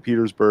in St.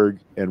 Petersburg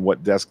and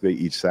what desk they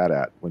each sat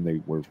at when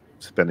they were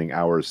spending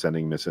hours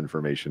sending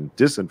misinformation,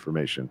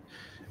 disinformation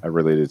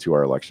related to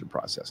our election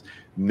process.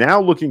 Now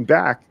looking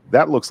back,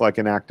 that looks like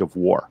an act of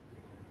war.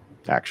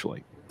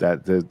 Actually,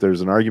 that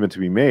there's an argument to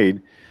be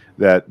made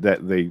that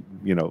they,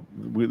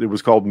 it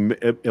was called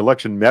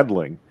election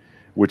meddling,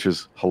 which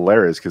is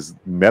hilarious because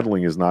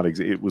meddling is not.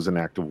 It was an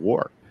act of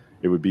war.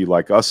 It would be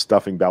like us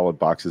stuffing ballot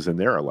boxes in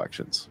their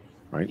elections,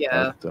 right?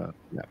 Yeah.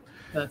 Yeah.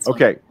 That's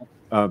okay.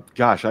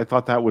 Gosh, I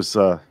thought that was.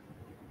 I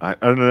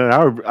don't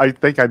know. I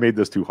think I made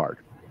this too hard.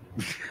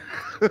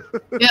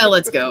 Yeah,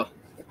 let's go.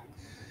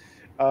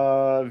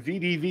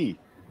 VDV.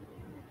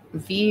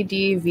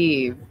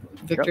 VDV.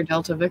 Victor Yep.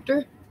 Delta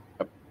Victor?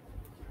 Yep.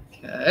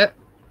 Okay.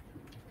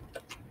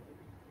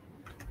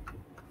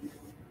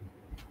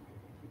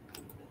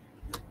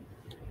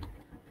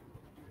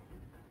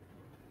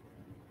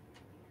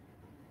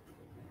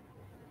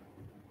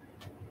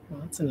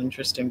 Well, that's an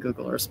interesting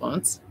Google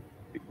response.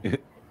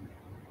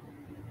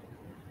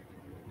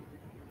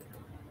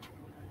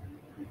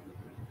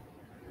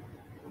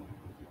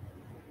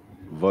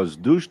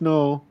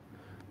 Воздушно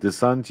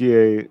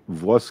Desantje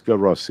Vosca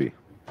Rossi.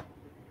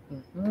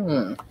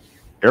 Mm-hmm.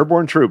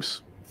 Airborne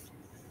troops.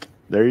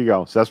 There you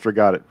go. Sestra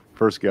got it.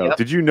 First go. Yep.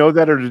 Did you know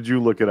that or did you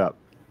look it up?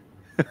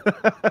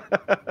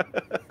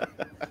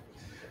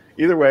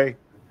 Either way,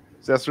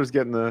 Sestra's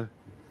getting a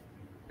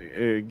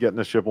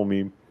Schipple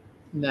meme.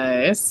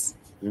 Nice.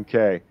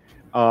 Okay.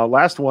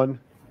 Last one.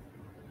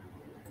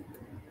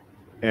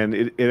 And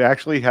it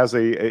actually has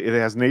it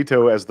has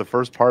NATO as the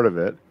first part of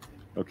it.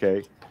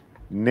 Okay.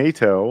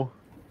 NATO.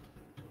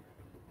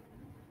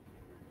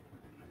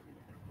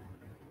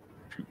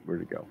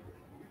 Where'd it go?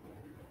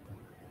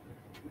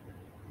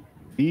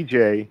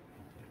 VJTF.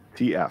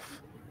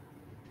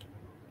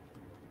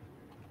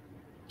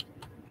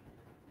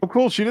 Oh,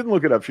 cool. She didn't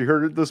look it up. She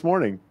heard it this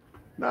morning.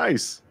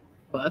 Nice.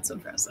 Well, that's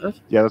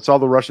impressive. Yeah, that's all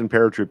the Russian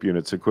paratroop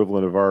units,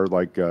 equivalent of our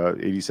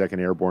 82nd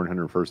Airborne,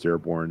 101st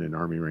Airborne, and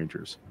Army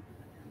Rangers.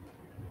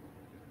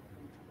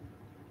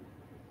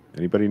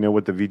 Anybody know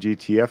what the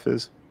VJTF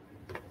is?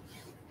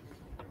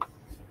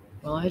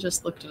 Well, I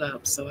just looked it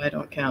up, so I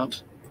don't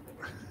count.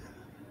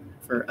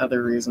 For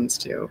other reasons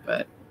too,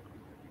 but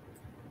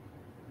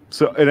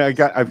so, and I've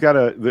got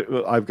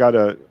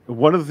a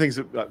one of the things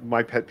that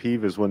my pet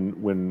peeve is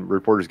when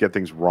reporters get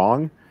things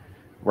wrong,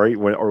 right?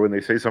 When they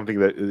say something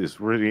that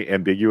is really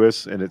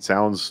ambiguous and it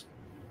sounds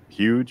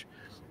huge.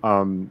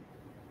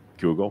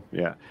 Google,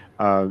 yeah,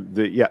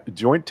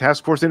 Joint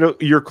Task Force.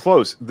 You're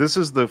close. This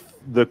is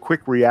the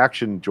Quick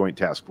Reaction Joint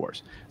Task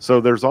Force. So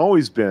there's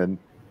always been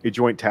a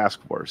joint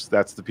task force.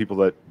 That's the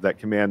people that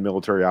command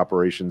military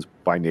operations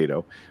by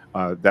NATO.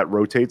 That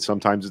rotates.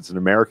 Sometimes it's an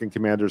American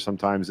commander,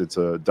 sometimes it's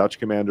a Dutch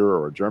commander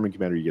or a German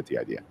commander. You get the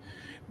idea.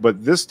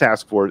 But this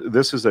task force,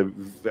 this is a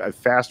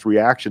fast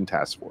reaction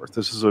task force.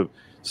 This is a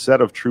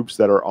set of troops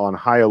that are on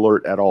high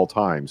alert at all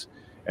times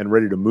and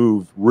ready to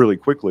move really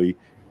quickly.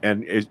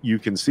 And you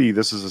can see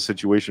this is a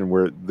situation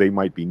where they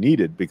might be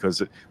needed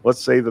because let's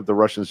say that the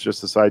Russians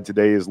just decide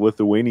today is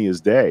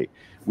Lithuania's day.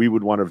 We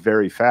would want to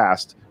very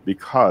fast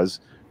because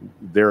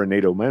they're a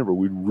NATO member.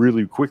 We'd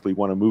really quickly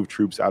want to move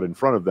troops out in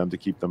front of them to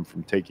keep them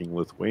from taking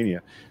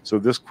Lithuania. So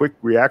this quick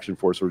reaction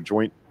force or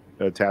joint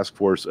task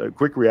force,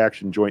 quick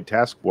reaction joint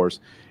task force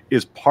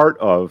is part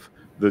of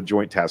the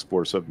joint task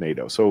force of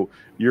NATO. So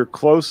you're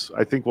close.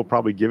 I think we'll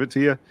probably give it to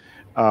you.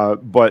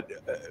 But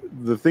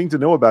the thing to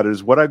know about it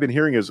is what I've been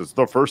hearing is it's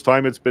the first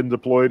time it's been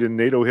deployed in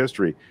NATO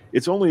history.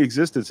 It's only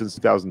existed since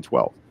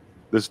 2012.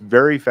 This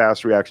very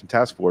fast reaction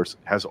task force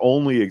has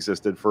only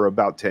existed for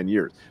about 10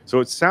 years.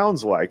 So it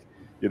sounds like,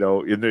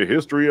 in the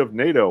history of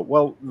NATO,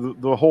 well,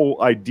 the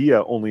whole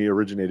idea only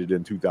originated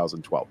in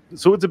 2012.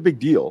 So it's a big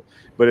deal,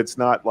 but it's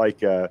not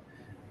like,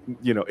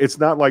 you know, it's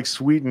not like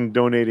Sweden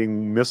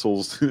donating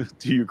missiles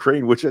to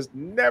Ukraine, which has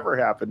never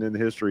happened in the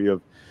history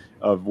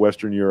of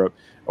Western Europe,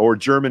 or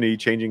Germany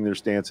changing their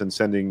stance and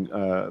sending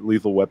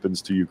lethal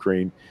weapons to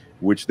Ukraine,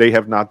 which they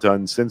have not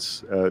done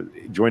since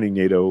joining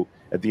NATO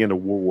at the end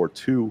of World War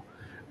II.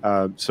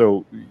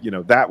 So, you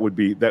know, that would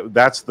be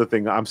that's the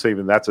thing I'm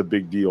saving. That's a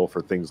big deal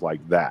for things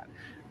like that.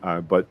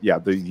 But yeah,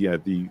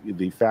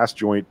 the Fast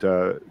Joint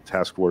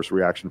Task Force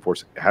Reaction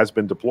Force has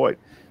been deployed.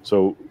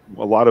 So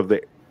a lot of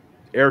the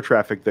air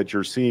traffic that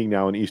you're seeing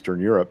now in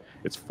Eastern Europe,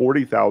 it's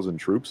 40,000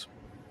 troops,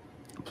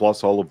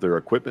 plus all of their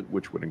equipment,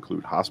 which would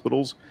include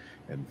hospitals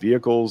and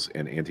vehicles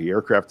and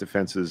anti-aircraft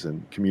defenses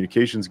and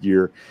communications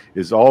gear,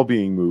 is all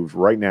being moved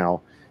right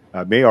now,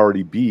 may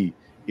already be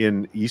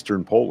in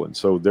Eastern Poland.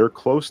 So they're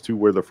close to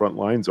where the front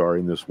lines are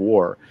in this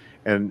war.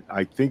 And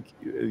I think,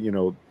 you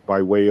know,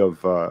 by way of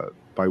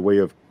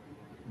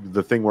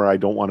the thing where I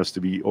don't want us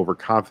to be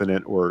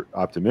overconfident or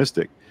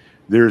optimistic,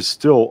 there's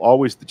still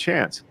always the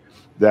chance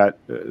that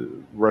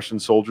Russian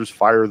soldiers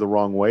fire the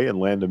wrong way and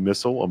land a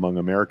missile among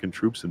American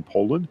troops in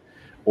Poland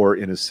or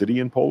in a city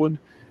in Poland.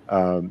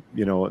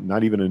 You know,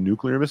 not even a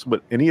nuclear missile,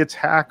 but any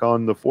attack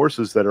on the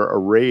forces that are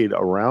arrayed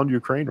around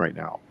Ukraine right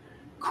now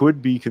could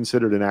be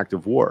considered an act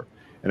of war.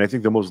 And I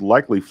think the most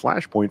likely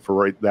flashpoint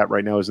for that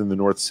right now is in the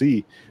North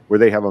Sea, where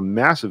they have a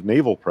massive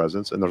naval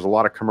presence and there's a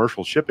lot of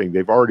commercial shipping.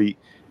 They've already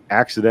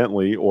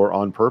accidentally or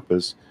on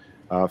purpose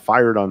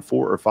fired on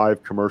 4 or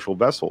 5 commercial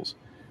vessels.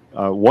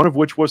 One of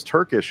which was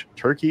Turkish.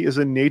 Turkey is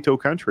a NATO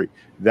country.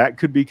 That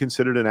could be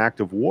considered an act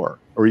of war,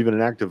 or even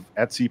an act of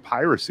at-sea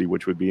piracy,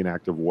 which would be an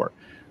act of war.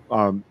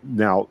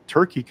 Now,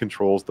 Turkey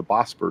controls the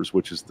Bosporus,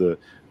 which is the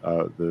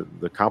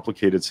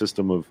complicated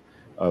system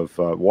of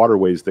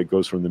waterways that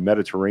goes from the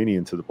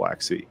Mediterranean to the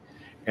Black Sea,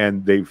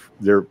 and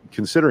they're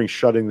considering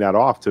shutting that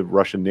off to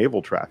Russian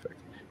naval traffic.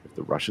 If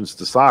the Russians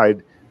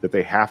decide that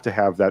they have to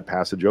have that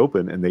passage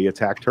open and they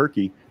attack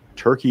Turkey,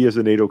 Turkey is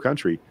a NATO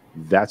country.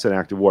 That's an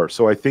act of war.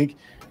 So I think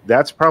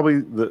that's probably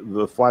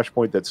the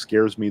flashpoint that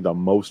scares me the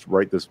most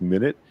right this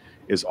minute,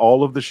 is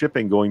all of the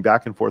shipping going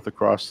back and forth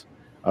across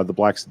the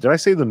Black Sea. Did I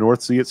say the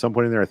North Sea at some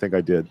point in there? I think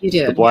I did. You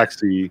did. The Black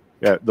Sea,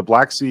 yeah, the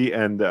Black Sea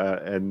and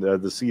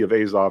the Sea of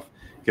Azov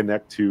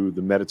connect to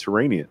the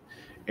Mediterranean,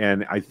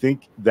 and I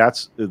think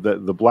that's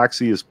the Black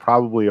Sea is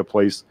probably a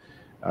place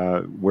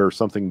where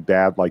something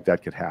bad like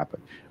that could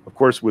happen. Of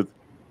course, with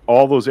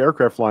all those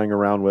aircraft flying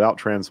around without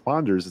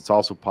transponders, it's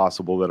also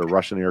possible that a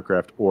Russian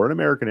aircraft or an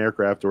American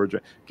aircraft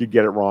could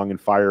get it wrong and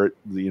fire at,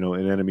 you know,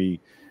 an enemy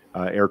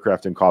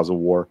aircraft and cause a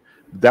war.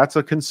 That's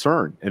a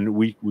concern, and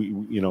we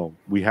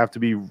have to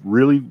be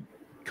really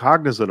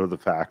cognizant of the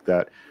fact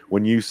that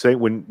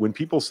when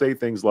people say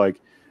things like,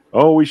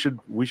 "Oh, we should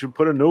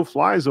put a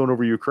no-fly zone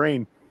over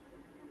Ukraine,"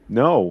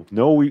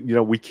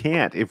 we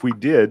can't. If we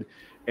did,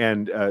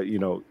 and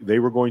they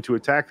were going to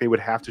attack, they would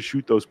have to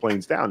shoot those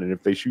planes down. And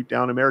if they shoot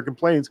down American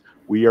planes,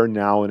 we are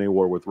now in a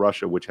war with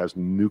Russia, which has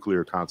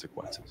nuclear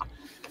consequences.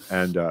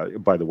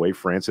 And by the way,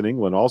 France and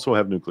England also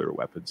have nuclear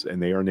weapons,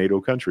 and they are NATO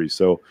countries.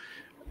 So,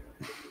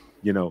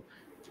 you know,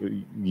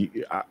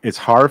 it's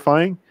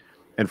horrifying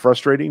and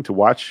frustrating to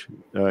watch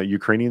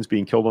Ukrainians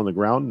being killed on the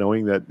ground,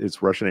 knowing that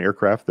it's Russian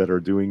aircraft that are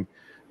doing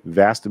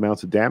vast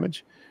amounts of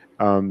damage.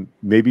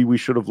 Maybe we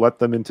should have let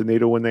them into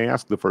NATO when they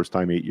asked the first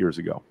time 8 years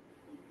ago.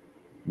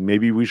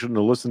 Maybe we shouldn't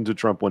have listened to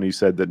Trump when he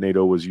said that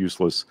NATO was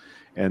useless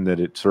and that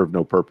it served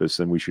no purpose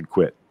and we should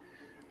quit.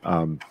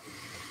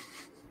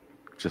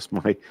 Just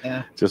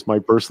my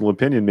personal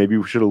opinion. Maybe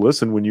we should have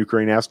listened when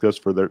Ukraine asked us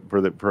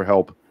for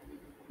help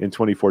in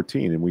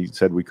 2014 and we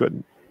said we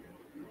couldn't.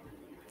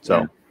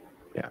 So,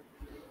 yeah.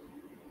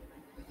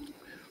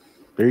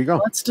 There you go.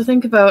 Lots to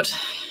think about.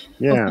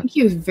 Yeah. Well, thank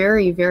you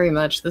very, very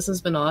much. This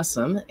has been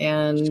awesome,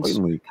 and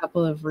Certainly. a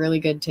couple of really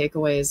good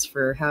takeaways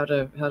for how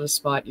to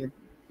spot your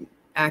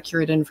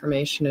accurate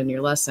information and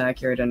your less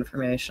accurate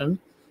information.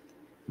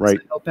 Right.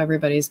 So I hope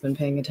everybody's been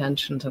paying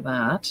attention to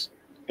that.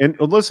 And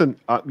listen,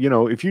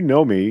 if you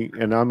know me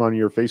and I'm on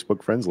your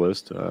Facebook friends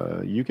list,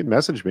 you can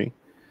message me,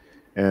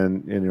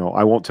 and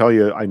I won't tell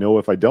you I know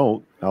if I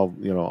don't.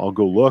 I'll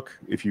go look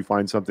if you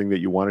find something that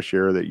you want to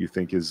share that you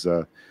think is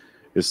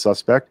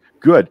suspect.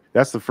 Good.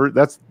 That's the first.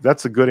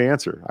 That's a good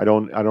answer. I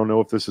don't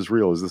know if this is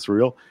real. Is this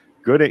real?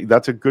 Good.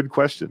 That's a good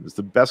question. It's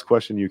the best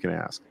question you can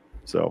ask.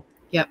 So.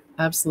 Yep,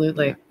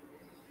 absolutely. Yeah.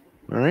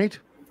 All right.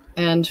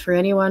 And for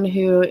anyone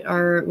who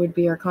would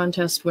be our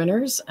contest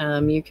winners,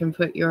 you can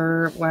put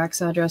your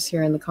wax address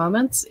here in the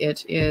comments.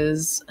 It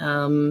is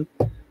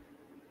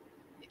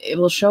it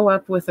will show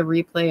up with a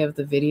replay of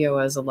the video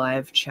as a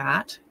live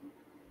chat.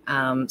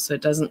 So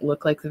it doesn't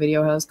look like the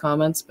video has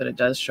comments, but it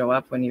does show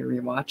up when you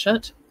rewatch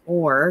it.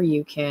 Or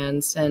you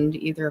can send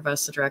either of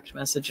us a direct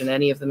message in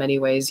any of the many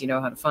ways you know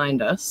how to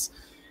find us.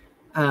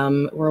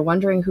 We're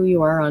wondering who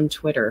you are on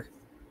Twitter.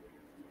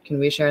 Can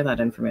we share that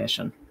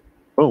information?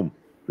 Boom.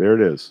 There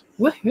it is.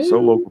 Woohoo. So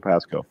local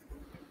Pasco.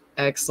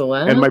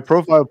 Excellent. And my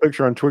profile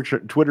picture on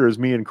Twitter is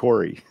me and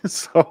Corey.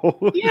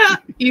 So yeah,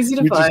 easy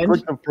to find. Just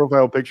click the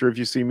profile picture. If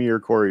you see me or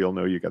Corey, you'll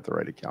know you got the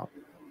right account.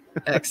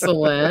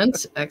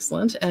 Excellent.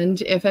 Excellent.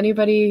 And if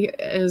anybody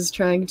is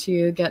trying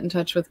to get in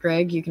touch with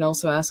Greg, you can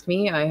also ask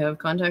me. I have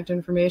contact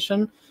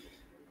information.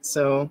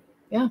 So,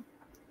 yeah.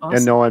 Awesome.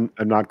 And no, I'm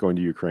not going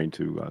to Ukraine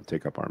to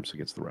take up arms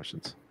against the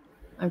Russians.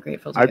 I'm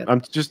grateful to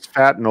I'm just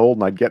fat and old,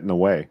 and I'd get in the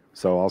way.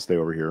 So I'll stay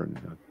over here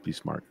and be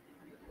smart.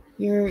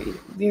 You're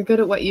good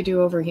at what you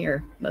do over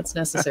here. That's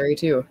necessary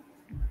too.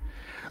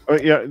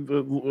 Yeah.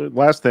 The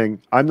last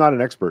thing, I'm not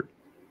an expert.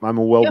 I'm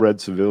a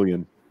well-read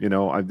civilian. You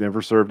know, I've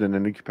never served in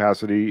any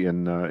capacity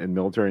in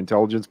military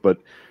intelligence, but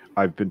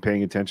I've been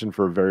paying attention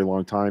for a very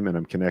long time, and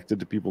I'm connected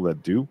to people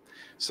that do.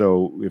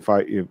 So if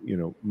you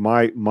know,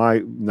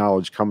 my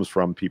knowledge comes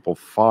from people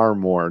far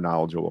more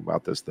knowledgeable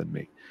about this than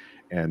me,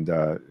 and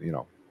you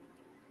know,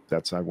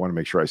 I want to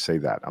make sure I say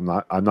that I'm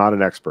not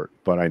an expert,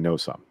 but I know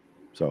some.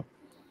 So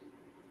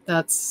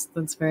that's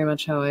very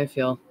much how I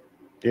feel.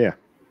 Yeah.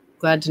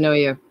 Glad to know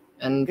you.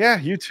 And yeah,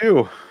 you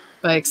too.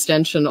 By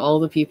extension, all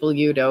the people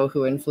you know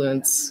who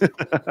influence.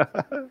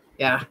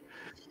 Yeah.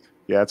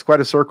 Yeah, it's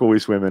quite a circle we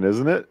swim in,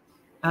 isn't it?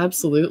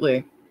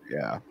 Absolutely.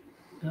 Yeah.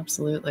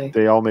 Absolutely.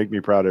 They all make me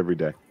proud every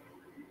day.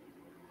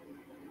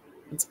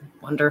 It's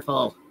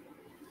wonderful.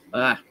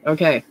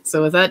 Okay,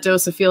 so with that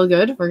dose of feel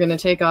good, we're going to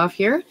take off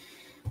here.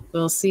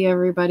 We'll see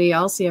everybody.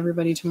 I'll see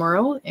everybody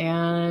tomorrow,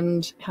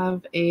 and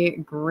have a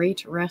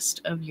great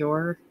rest of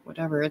your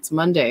whatever. It's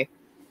Monday.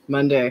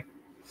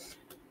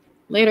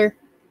 Later.